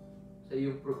sa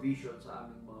iyong provision sa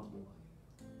aming mga buhay.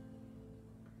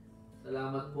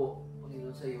 Salamat po,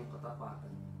 Panginoon, sa iyong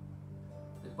katapatan.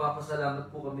 Nagpapasalamat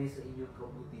po kami sa inyong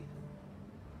kabutihan,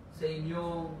 sa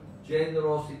inyong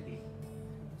generosity,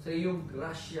 sa iyong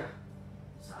grasya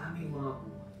sa aming mga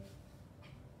buhay.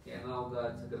 Kaya nga, O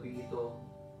God, sa gabing ito,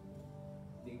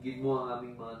 dinggin mo ang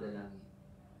aming mga dalangin.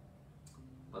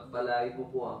 Pagpalain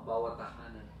mo po ang bawat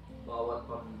tahanan, bawat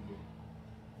pamilya.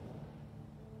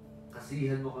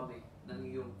 Kasihan mo kami ng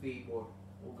iyong favor,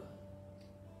 O God.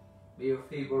 May your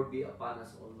favor be upon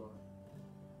us, O Lord.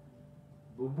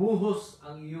 Bubuhos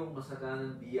ang iyong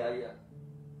masaganang biyaya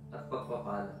at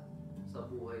pagpapala sa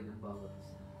buhay ng bawat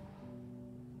isa.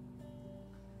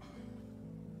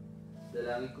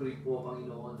 Dalangin ko rin po,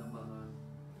 Panginoon, ng mga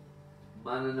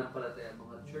mananampalataya,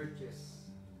 mga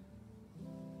churches,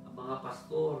 ang mga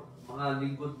pastor, mga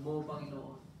lingkod mo,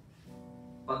 Panginoon.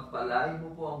 Pagpalain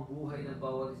mo po ang buhay ng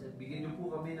bawat isa. Bigyan niyo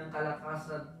po kami ng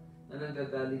kalakasan na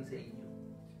nanggagaling sa inyo.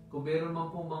 Kung meron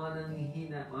man po mga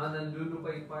nanghihina, mga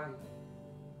nanlulupay-pay,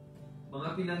 mga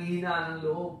pinanghihinaan ng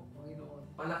loob, Panginoon,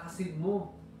 palakasin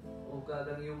mo, O God,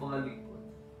 ang iyong mga lingkod.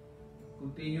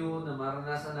 Continue na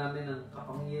maranasan namin ang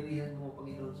kapangyarihan mo,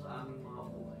 Panginoon, sa aming mga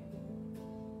buhay.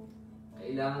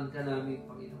 Kailangan ka namin,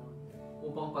 Panginoon,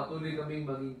 upang patuloy kaming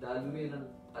maging daluyan ng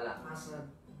kalakasan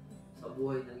sa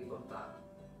buhay ng ibang tao.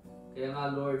 Kaya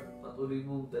nga, Lord, patuloy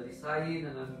mong dalisayin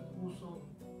ang aming puso,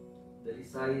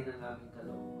 dalisayin ang aming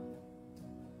kalooban.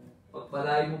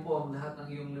 Pagpalain mo po ang lahat ng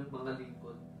iyong mga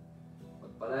lingkod.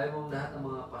 Pagpalain mo ang lahat ng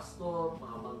mga pastor,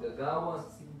 mga manggagawa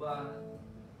sa simbahan,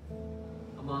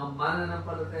 ang mga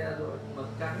mananampalataya, Lord.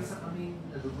 Magkakisa kami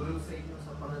nadugulog sa inyo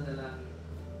sa pananalangin.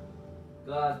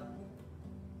 God,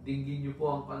 dinggin niyo po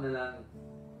ang panalangin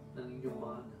ng inyong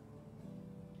mga anak.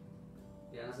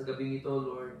 Kaya sa gabing ito,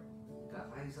 Lord,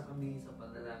 kakahisa kami sa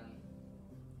panalangin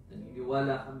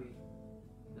Naniniwala kami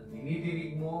na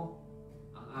dinidinig mo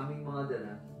ang aming mga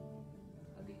dalangin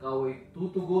at ikaw ay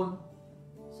tutugon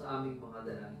sa aming mga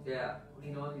dalangin. Kaya,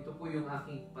 Panginoon, ito po yung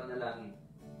aking panalangin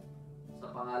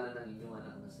sa pangalan ng inyong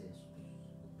anak na si Jesus.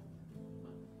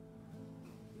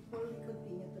 Before we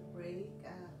continue to pray,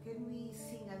 can we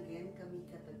sing again, Kami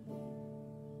Katagpo?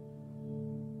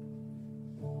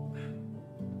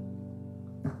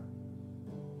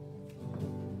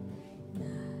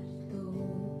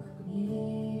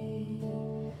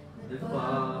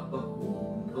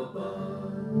 Nagpapakumbaba,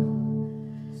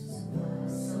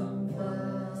 sumasamba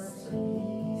sa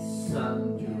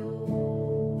isang Diyos.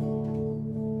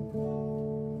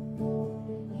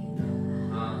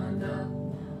 Hinahanap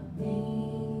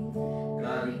namin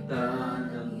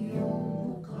karitan ng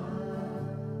iyong mukha.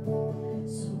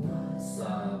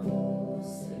 Sumasamo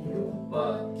sa iyong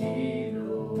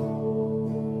pagkilos.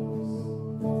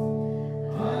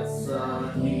 At sa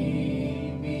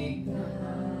himig na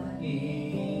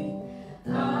hangin,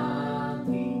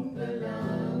 aming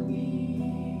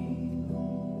dalangin.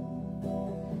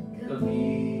 Kami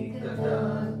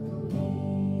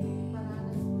katagpuin.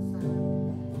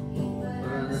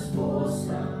 Paranas mo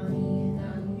sa amin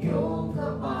ang iyong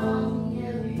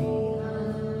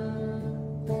kapangyarihan.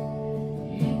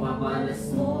 Ipamalas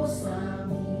mo sa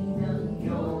amin ang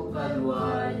iyong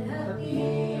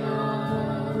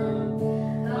kaluwalhatian.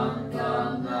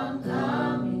 Hanggang ang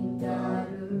aming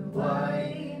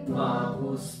kaluluwa'y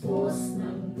mapuspos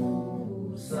ng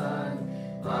lubusan,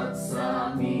 at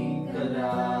sa aming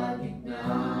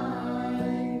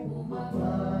kalagitnaan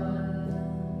bumaba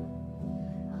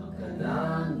ang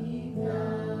kalangitan.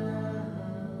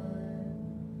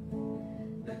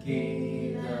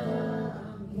 Dakila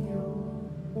ang iyong.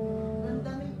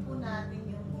 Ramdamin po natin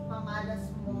yung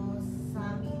ipamalas mo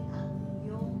sa amin ang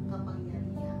iyong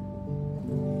kapangyarihan.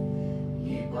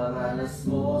 Iparanas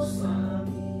mo sa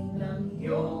amin ang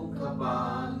iyong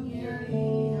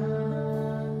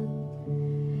kapangyarihan.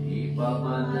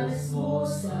 Ipamalas mo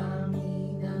sa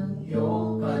amin ang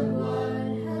iyong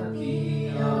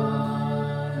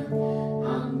kaluwalhatian.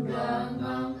 Hanggang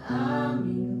ang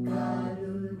aming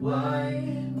kaluluwa'y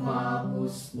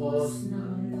mapuspos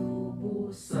ng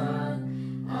lubusan,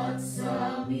 at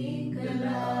sa aming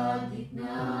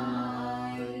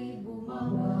kalagitna'y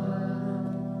bumaba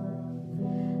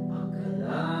ang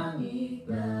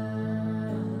kalangitan.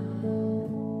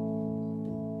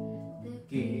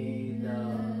 Dakila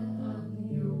ang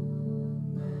iyong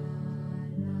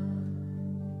ngalan.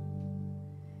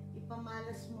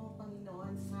 Ipamalas mo,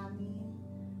 Panginoon, sa amin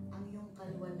ang iyong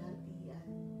kaluwalhatian.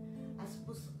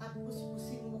 At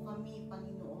puspusin mo kami,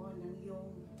 Panginoon, ng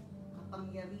iyong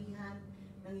kapangyarihan,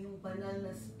 ng iyong banal na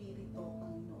Espiritu,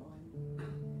 Panginoon.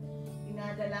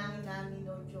 Dinadalangin namin,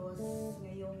 O Diyos,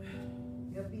 ngayong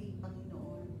gabi,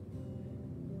 Panginoon.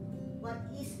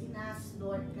 What is in us,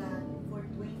 Lord God, for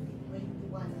 2021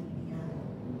 and beyond?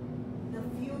 The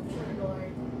future,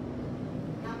 Lord.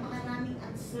 Napakaraming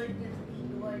uncertainty,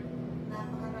 Lord.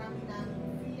 Napakarami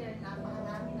namin fear.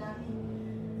 Napakarami namin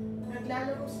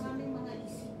naglalaro sa aming mga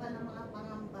isipan ng mga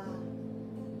pangamba.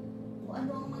 Kung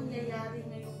ano ang mangyayari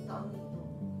ngayong taon ito.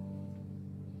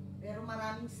 Pero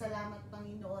maraming salamat,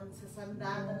 Panginoon, sa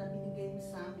sandata na binigay mo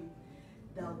sa amin.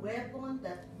 The weapon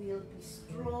that will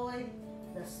destroy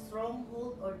the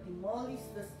stronghold or demolish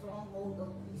the stronghold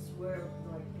of this world,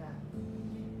 Lord God.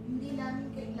 Hindi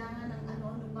namin kailangan ng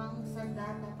ano-ano pang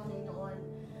sandata, Panginoon,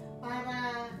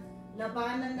 para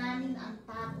labanan namin ang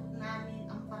takot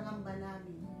namin, ang pangamba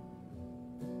namin.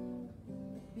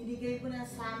 Binigay mo na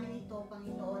sa amin ito,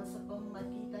 Panginoon, sa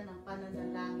pamamagitan ng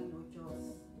pananalangin, O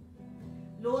Diyos.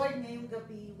 Lord, ngayong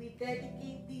gabi, we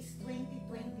dedicate this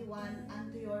 2021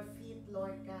 unto your feet,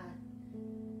 Lord God.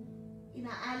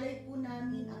 Inaalay po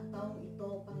namin ang taong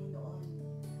ito, Panginoon.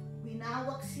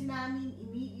 Winawaksin namin,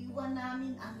 iniiwan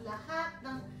namin ang lahat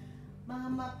ng mga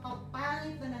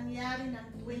mapapangit na nangyari ng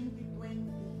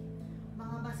 2020.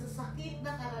 Mga masasakit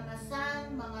na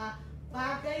karanasan, mga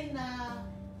bagay na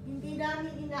hindi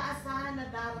namin inaasahan na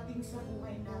darating sa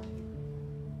buhay namin.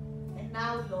 And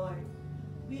now, Lord,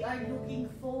 we are looking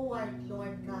forward,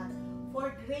 Lord God,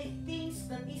 for great things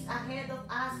that is ahead of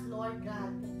us, Lord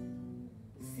God.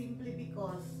 Simply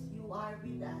because you are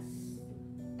with us.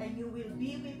 And you will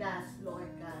be with us, Lord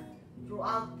God,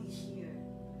 throughout this year.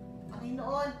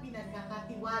 Panginoon,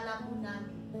 pinagkakatiwala po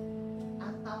namin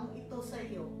ang taong ito sa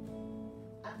iyo.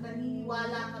 At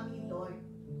naniniwala kami, Lord,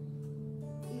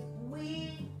 if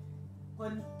we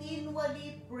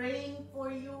continually praying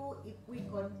for you, if we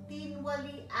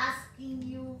continually asking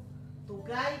you to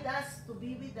guide us, to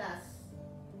be with us,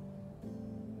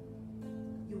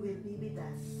 you will be with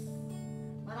us.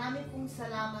 Marami pong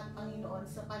salamat, Panginoon,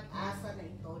 sa pag-asa na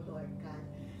ito, Lord God,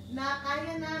 na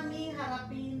kaya namin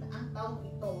harapin ang taong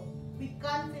ito with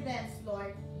confidence,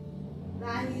 Lord,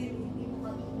 dahil hindi mo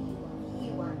kami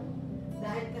iiwan,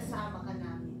 dahil kasama ka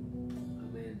namin.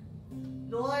 Amen.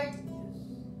 Lord,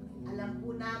 alam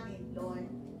po namin,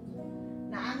 Lord,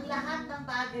 na ang lahat ng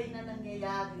bagay na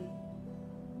nangyayari,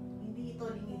 hindi ito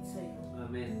lingid sa iyo.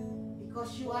 Amen.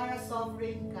 Because you are a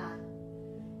sovereign God.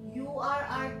 You are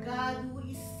our God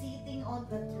who is sitting on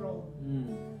the throne.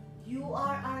 You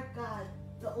are our God,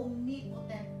 the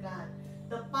omnipotent God,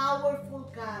 the powerful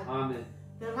God, Amen.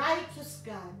 the righteous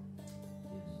God. Yes.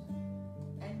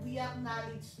 And we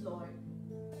acknowledge, Lord,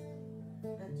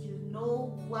 that you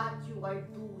know what you are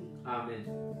doing. Amen.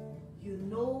 You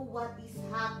know what is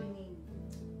happening.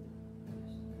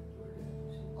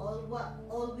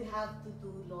 All we have to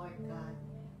do, Lord God,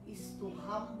 is to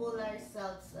humble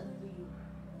ourselves unto you.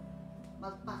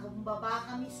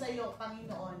 Magpakumbaba kami sa iyo,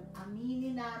 Panginoon.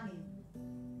 Aminin namin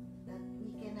that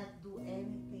we cannot do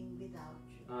anything without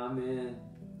you. Amen.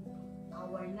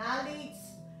 Our knowledge,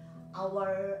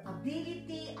 our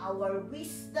ability, our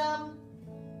wisdom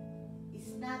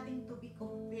is nothing to be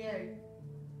compared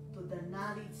to the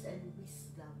knowledge and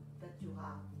wisdom that you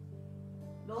have.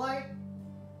 Lord,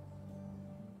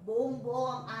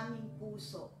 buong-buo ang aming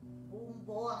puso,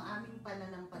 buong-buo ang aming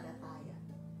pananampalataya.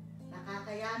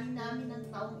 Nakakayanin namin ang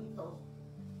taong ito.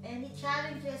 Any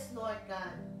challenges, Lord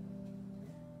God,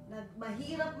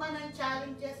 mahirap man ang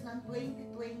challenges ng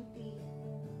 2020,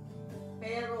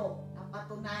 pero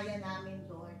napatunayan namin,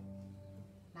 Lord,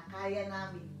 na kaya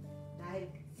namin dahil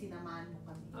sinamahan mo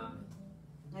kami. Amen.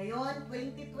 Ngayon,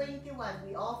 2021,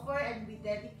 we offer and we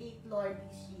dedicate, Lord,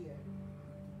 this year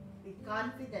with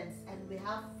confidence and we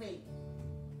have faith.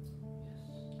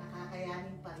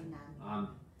 Nakakayanin pa rin namin.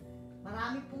 Amen.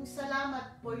 Marami pong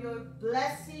salamat for your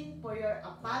blessing, for your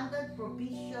abundant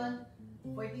provision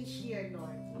for this year,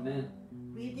 Lord. Amen.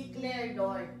 We declare,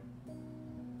 Lord,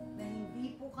 na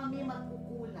hindi po kami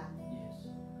magkukulang.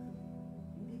 Yes.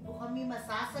 Hindi po kami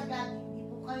masasagat, hindi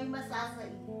po kami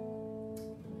masasai.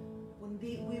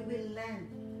 Kundi we will lend.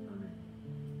 Amen.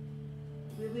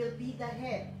 We will be the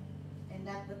head and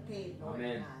not the tail, Lord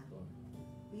Amen. God.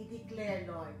 We declare,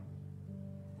 Lord,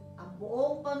 ang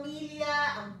buong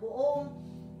pamilya, ang buong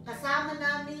kasama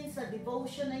namin sa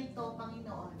devotion na ito,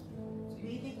 Panginoon.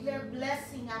 We declare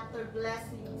blessing after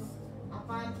blessings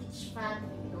upon each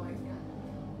family, Lord God.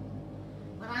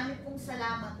 Marami pong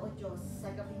salamat, O Diyos, sa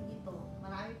gabing ito.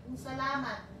 Marami pong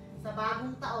salamat sa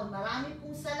bagong taon. Marami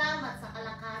pong salamat sa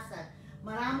kalakasan.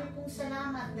 Marami pong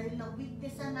salamat dahil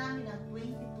na-witnessan namin ang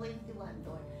 2021,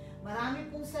 Lord. Marami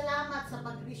pong salamat sa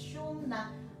pag-resume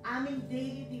na aming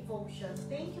daily devotion.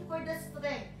 Thank you for the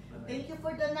strength. Thank you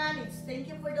for the knowledge. Thank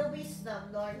you for the wisdom,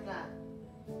 Lord God.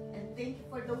 And thank you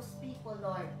for those people,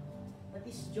 Lord, that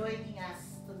is joining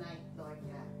us tonight, Lord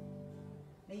God.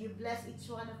 May you bless each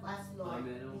one of us, Lord,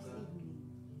 Amen, oh this God. evening.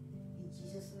 In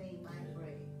Jesus' name I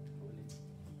pray.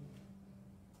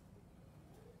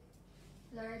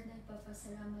 Lord,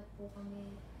 nagpapasalamat po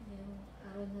kami ngayong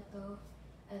araw na to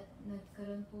at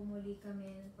nagkaroon po muli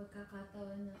kami ng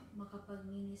pagkakataon na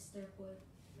makapag-minister po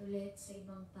ulit sa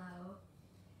ibang tao.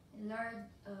 And Lord,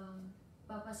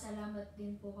 papasalamat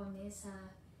din po kami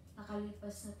sa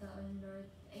nakalipas na taon,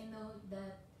 Lord. I know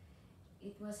that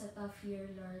it was a tough year,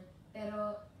 Lord,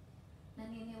 pero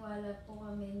naniniwala po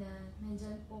kami na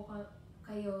nandyan po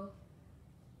kayo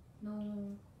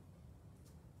nung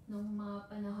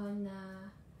mga panahon na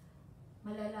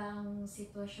malala ang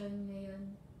sitwasyon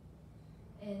ngayon.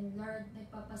 And Lord,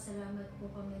 nagpapasalamat po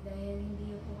kami dahil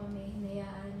hindi po kami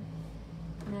hinayaan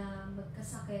na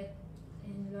magkasakit.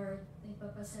 And Lord,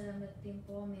 nagpapasalamat din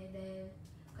po kami dahil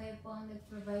kayo po ang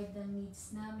nag-provide ng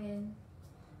needs namin.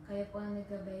 Kayo po ang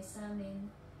naggabay sa amin.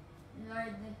 And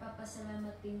Lord,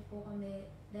 nagpapasalamat din po kami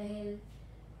dahil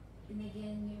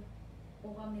binigyan niyo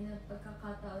po kami ng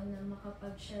pagkakataon na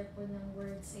makapag-share po ng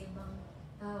word sa ibang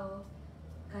tao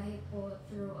kahit po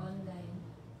through online.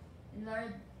 And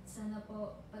Lord, sana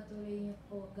po patuloy niyo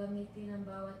po gamitin ang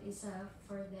bawat isa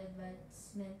for the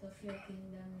advancement of your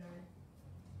kingdom, Lord.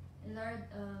 And Lord,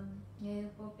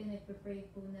 ngayon po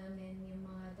pinagpipray po namin yung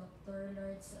mga doktor,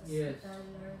 Lord, sa hospital,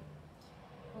 Lord.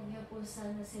 Huwag niyo po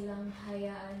sana silang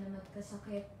hayaan na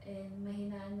magkasakit and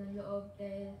mahinaan ng loob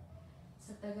dahil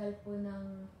sa tagal po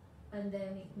ng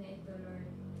pandemic na ito, Lord.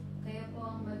 Kayo po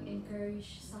ang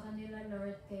mag-encourage sa kanila,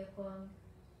 Lord. Kayo po ang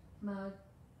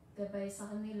maggabay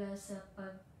sa kanila sa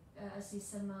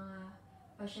pag-assist sa mga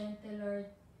pasyente, Lord.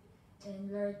 And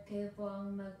Lord, kayo po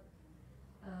ang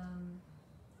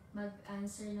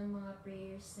mag-answer ng mga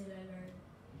prayers nila, Lord.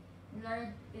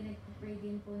 Lord, pinag-pray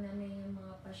din po namin yung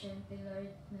mga pasyente,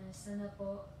 Lord, na sana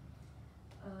po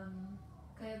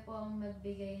kayo po ang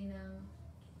magbigay ng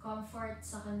comfort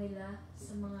sa kanila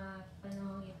sa mga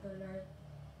panahong ito, Lord.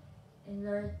 And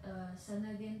Lord,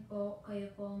 sana din po kayo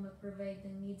po ang mag-provide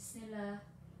ng needs nila,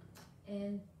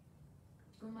 and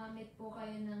gumamit po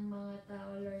kayo ng mga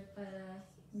tao, Lord, para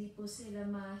hindi po sila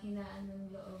mahinaan ng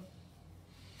loob.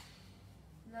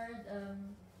 Lord,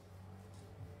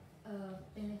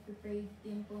 pinag-pray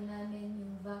din po namin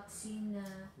yung vaccine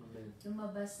na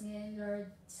lumabas ngayon, Lord.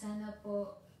 Sana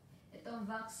po itong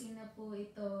vaccine na po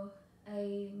ito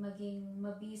ay maging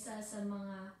mabisa sa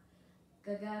mga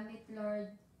gagamit,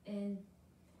 Lord, and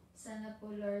sana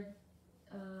po, Lord,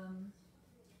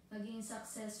 maging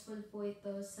successful po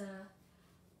ito sa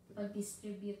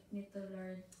pag-distribute nito,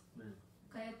 Lord.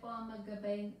 Kayo po ang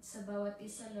maggabay sa bawat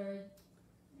isa, Lord,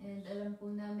 and alam po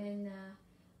namin na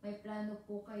may plano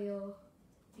po kayo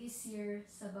this year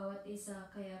sa bawat isa,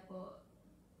 kaya po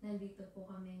nandito po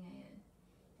kami ngayon.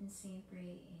 And say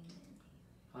pray, Amen.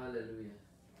 Hallelujah.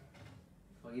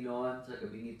 Panginoon, sa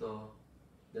gabi nito,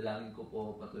 dalangin ko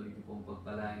po, patuloy niyo pong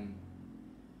pagpalain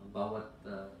ang bawat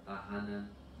tahanan,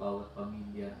 bawat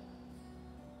pamilya,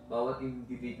 bawat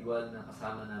individual na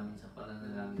kasama namin sa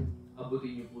pananalangin.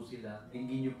 Abutin niyo po sila,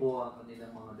 dinggin niyo po ang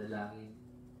kanilang mga dalangin,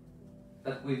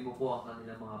 tagpuin mo po ang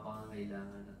kanilang mga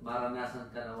pangangailangan at maranasan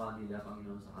ka nawa nila,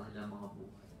 Panginoon, sa kanilang mga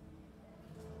buhay.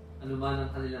 Ano man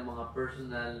ang kanilang mga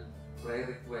personal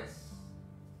prayer requests,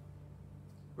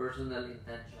 personal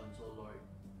intentions, O Lord.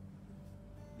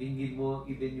 Dinggin mo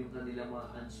even yung kanilang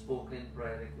mga unspoken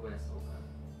prayer requests, O God.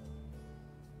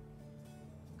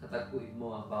 Katagpuin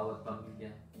mo ang bawat pamilya,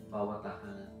 bawat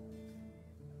tahanan.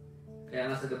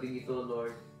 Kaya nga sa gabing ito,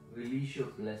 Lord, release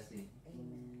your blessing.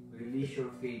 Release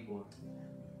your favor.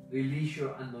 Release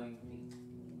your anointing.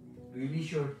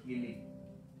 Release your healing.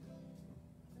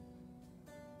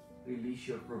 Release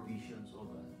your provisions, O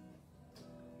God.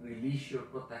 Release your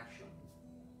protection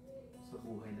sa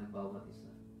buhay ng bawat isa.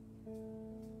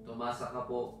 Tumasa ka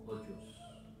po, O Diyos.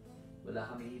 Wala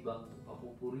kaming ibang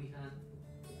papupurihan.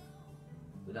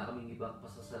 Wala kaming ibang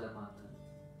pasasalamatan.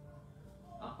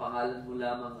 Ang pangalan mo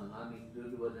lamang ang aming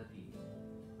luluwalhatiin.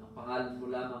 Ang pangalan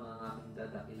mo lamang ang aming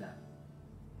dadakilan.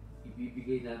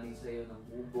 Ibibigay namin sa iyo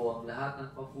ng buo ang lahat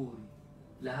ng papuri,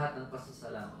 lahat ng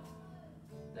pasasalamat,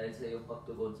 dahil sa iyong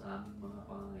pagtugon sa aming mga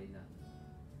pangangailangan.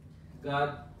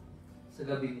 God, sa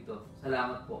gabi nito,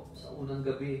 salamat po sa unang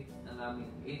gabi ng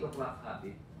aming 8 o'clock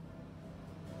habit.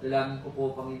 Dalangin ko po,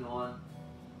 Panginoon,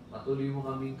 patuloy mo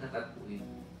kaming katagpuin.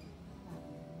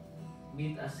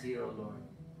 Meet us here, O Lord.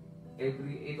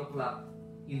 Every 8 o'clock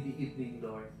in the evening,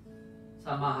 Lord.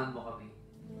 Samahan mo kami.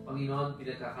 Panginoon,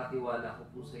 pinagkakatiwala ko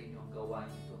po sa inyo ang gawain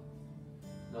ito.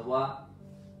 Nawa,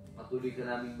 patuloy ka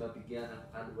naming mabigyan ng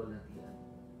kaluwalhatian.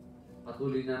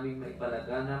 Patuloy naming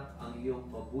maipalaganap ang iyong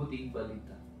mabuting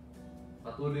balita.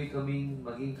 Patuloy kaming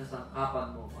maging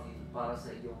kasangkapan mo, Panginoon, para sa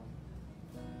iyong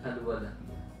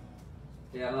kaluwalhatian.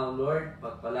 Kaya nga, Lord,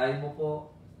 pagpalain mo po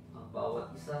ang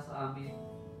bawat isa sa amin,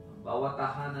 ang bawat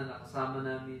tahanan na kasama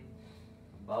namin,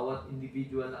 ang bawat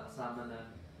individual na kasama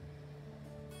namin.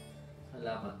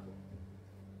 Salamat po.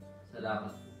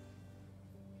 Salamat po.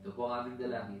 Ito po ang aming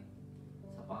dalangin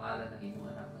sa pangalan ng inyong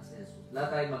anak na si Jesus.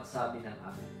 Lahat tayo magsabi ng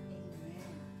amen.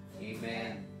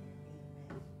 Amen.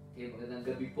 Okay, magandang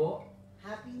gabi po.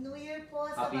 Happy New Year po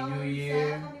sa Happy bawat New isa.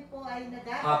 Year. Kami po ay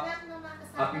nagagalak na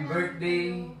makasama Happy namin birthday,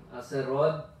 kayo. Sir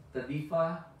Rod, Tadifa.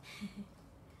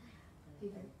 Happy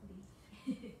birthday.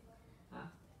 Ha?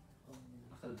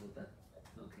 Nakalbutan.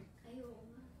 Okay. Ayaw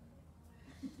nga.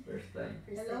 First time.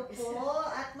 Hello po,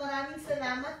 at maraming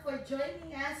salamat for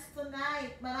joining us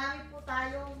tonight. Marami po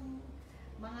tayong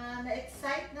mga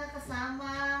na-excite na kasama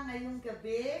ngayong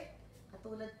gabi.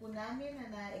 Katulad po namin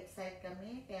na na-excite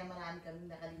kami, kaya marami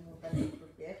kaming nakalimutan na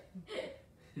i-prepare.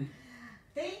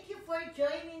 Thank you for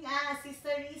joining us,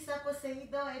 Sister Risa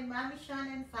Poseidon and Mami Sean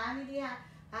and family.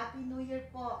 Happy New Year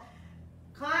po.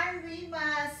 Carl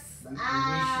Rimas,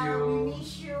 we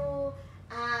miss you.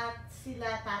 At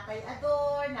sila Tatay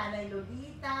Ador, Nanay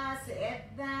Lolita, si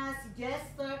Edna, si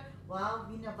Jester.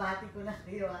 Wow, binabati ko na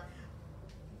kayo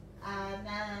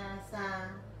na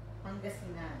sa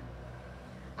Pangasinan.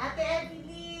 Ate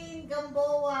Evelyn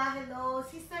Gamboa, hello.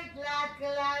 Sister Glad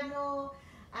Galano,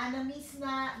 na-miss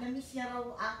niya raw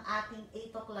ang ating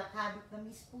 8 o'clock habit.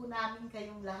 Na-miss po namin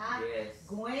kayong lahat. Yes.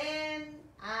 Gwen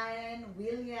and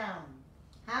William.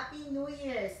 Happy New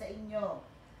Year sa inyo.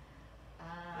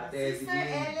 Sister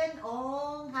Evelyn. Ellen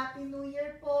Ong, Happy New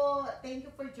Year po. Thank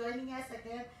you for joining us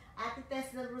again. Ate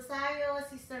Tess del Rosario,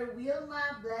 Sister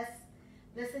Wilma,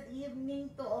 Blessed evening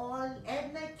to all.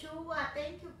 Edna Chua,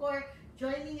 thank you for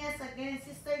joining us again.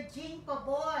 Sister Jing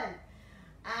Pabol,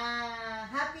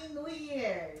 Happy New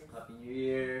Year. Happy New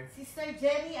Year. Sister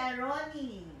Jenny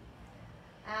Aroni,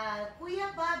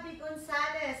 Kuya Bobby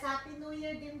Gonzales, Happy New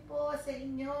Year din po sa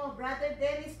inyo. Brother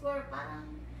Dennis Cor,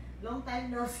 parang long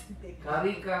time no see.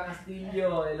 Karika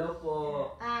Castillo, hello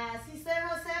po. Sister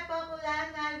Josepa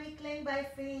Culana, we claim by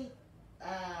faith.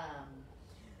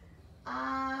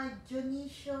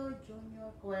 Junicio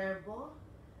Junior Cuervo,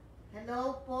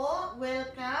 hello po.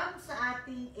 Welcome sa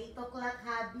ating 8 o'clock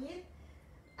habit.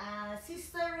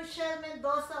 Sister Rochelle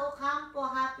Mendoza Ocampo,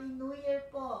 Happy New Year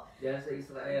po. Diyan sa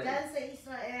Israel. Diyan sa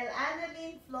Israel.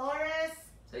 Annalyn Flores,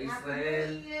 Sa Israel.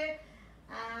 Happy New Year.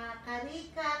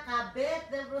 Karika Cabet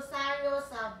del Rosario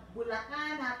sa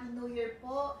Bulacan, Happy New Year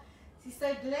po.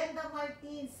 Sister Glenda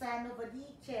Martin sa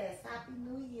Novaliches, Happy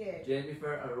New Year.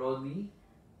 Jennifer Aroni.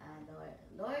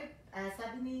 Lord,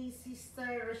 sabi ni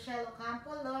Sister Rochelle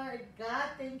Ocampo, Lord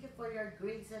God, thank you for your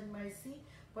grace and mercy,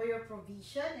 for your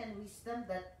provision and wisdom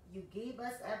that you gave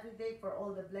us every day, for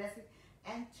all the blessings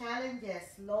and challenges.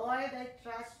 Lord, I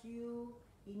trust you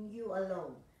in you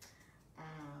alone.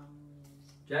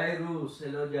 Jairus,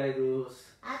 hello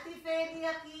Jairus. Ate Feli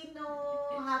Aquino,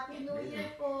 Happy New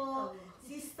Year po.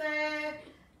 Sister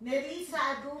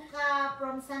Nerissa Aduca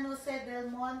from San Jose del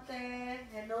Monte,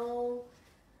 hello.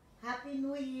 Happy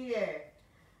New Year.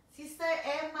 Sister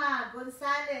Emma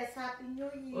Gonzales, Happy New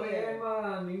Year. Oy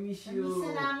Emma, we miss you.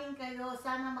 Namisa namin kayo.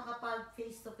 Sana makapag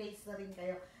face-to-face na rin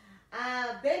kayo.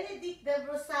 Benedict Del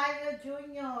Rosario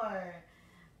Jr.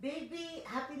 Baby,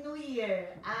 Happy New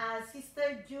Year.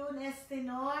 Sister June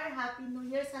Estinor, Happy New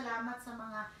Year. Salamat sa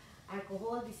mga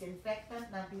alcohol,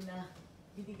 disinfectant na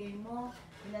binigay mo,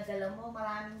 pinadala mo.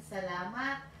 Maraming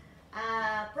salamat.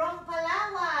 From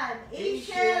Palawan,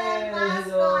 Asian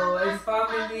hello, and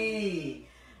family.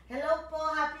 Hello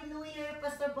po, Happy New Year,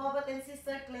 Pastor Bobot and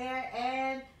Sister Claire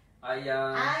and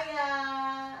Aya,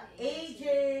 AJ,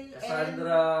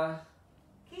 Cassandra, and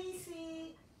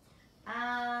Casey,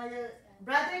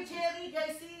 Brother Jerry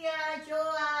Garcia,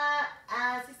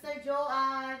 Sister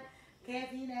Joanne,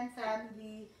 Kevin and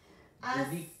family,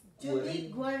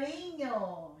 Judy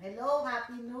Guarino. Hello,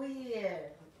 Happy New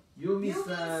Year.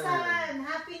 Yumi-san,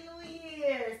 Happy New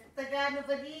Year, taga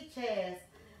Novaliches.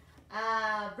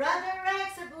 Brother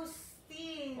Rex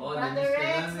Agustin, Brother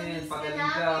Rex, namiss ka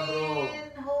namin.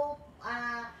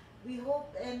 We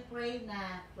hope and pray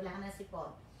na wala ka na sipon.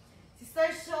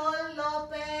 Sister Shawn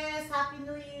Lopez, Happy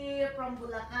New Year from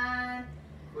Bulacan.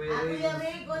 Kuya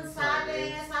Ray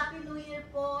Gonzales, Happy New Year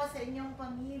po sa inyong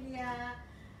pamilya.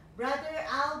 Brother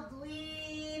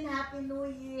Aldwin, Happy New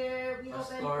Year. We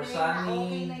hope and pray na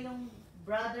okay na yung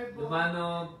brother po.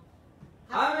 Lumano.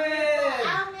 Amen!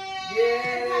 Amen!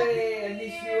 Yay! I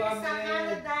miss you, Amen! Sa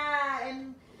Canada.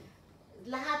 And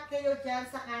lahat kayo dyan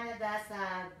sa Canada,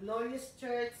 sa Glorious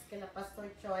Church, kila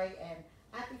Pastor Choi and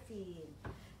Ate Finn.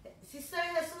 Sister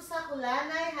Jesusa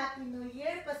Culanay, Happy New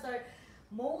Year. Pastor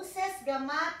Moses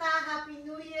Gamata, Happy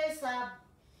New Year sa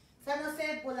San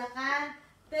Jose, Bulacan.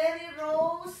 Terry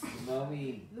Rose,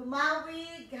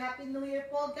 Lumawig, Happy New Year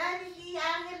po. Galilea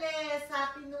Angeles,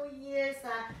 Happy New Year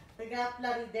sa taga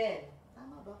Plaridel.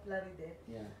 Tama ba, Plaridel?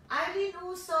 Yeah. Arlene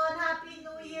Uson, Happy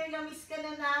New Year. Namiss ka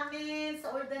na namin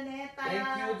sa Ordaneta.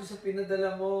 Thank you sa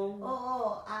pinadala mo.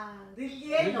 Oo,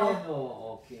 Rilieno.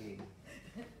 Okay.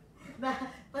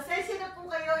 Pasensya na po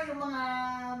kayo yung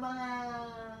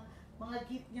mga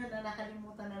gift nyo na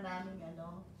nakalimutan na namin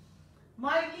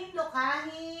Marlene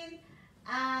Locahin,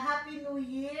 Happy New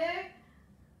Year.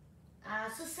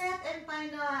 Susette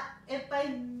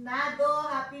Empainado,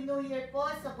 Happy New Year po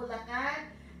sa Bulacan.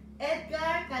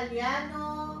 Edgar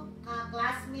Caliano,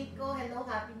 classmate ko, hello,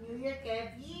 Happy New Year.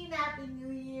 Kevin, Happy New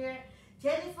Year.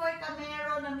 Jennifer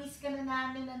Camero, na-miss ka na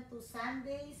namin ng 2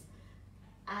 Sundays.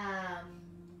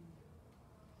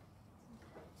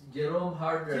 Jerome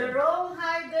Harder,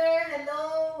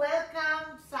 hello,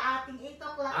 welcome sa ating 8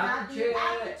 o'clock habit.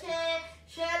 Ate Che,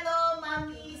 Shelo,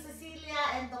 Mami Cecilia,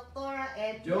 and Dr.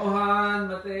 Ed. Johan,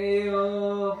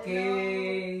 Mateo,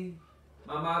 Kay,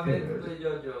 Mama Ben,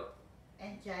 Jojo,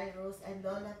 and Jairus, and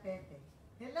Lola Pepe.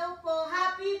 Hello po,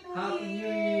 Happy New Happy New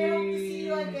Year! Hope to Year! see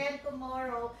you again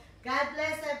tomorrow. God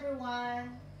bless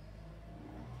everyone.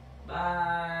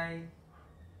 Bye!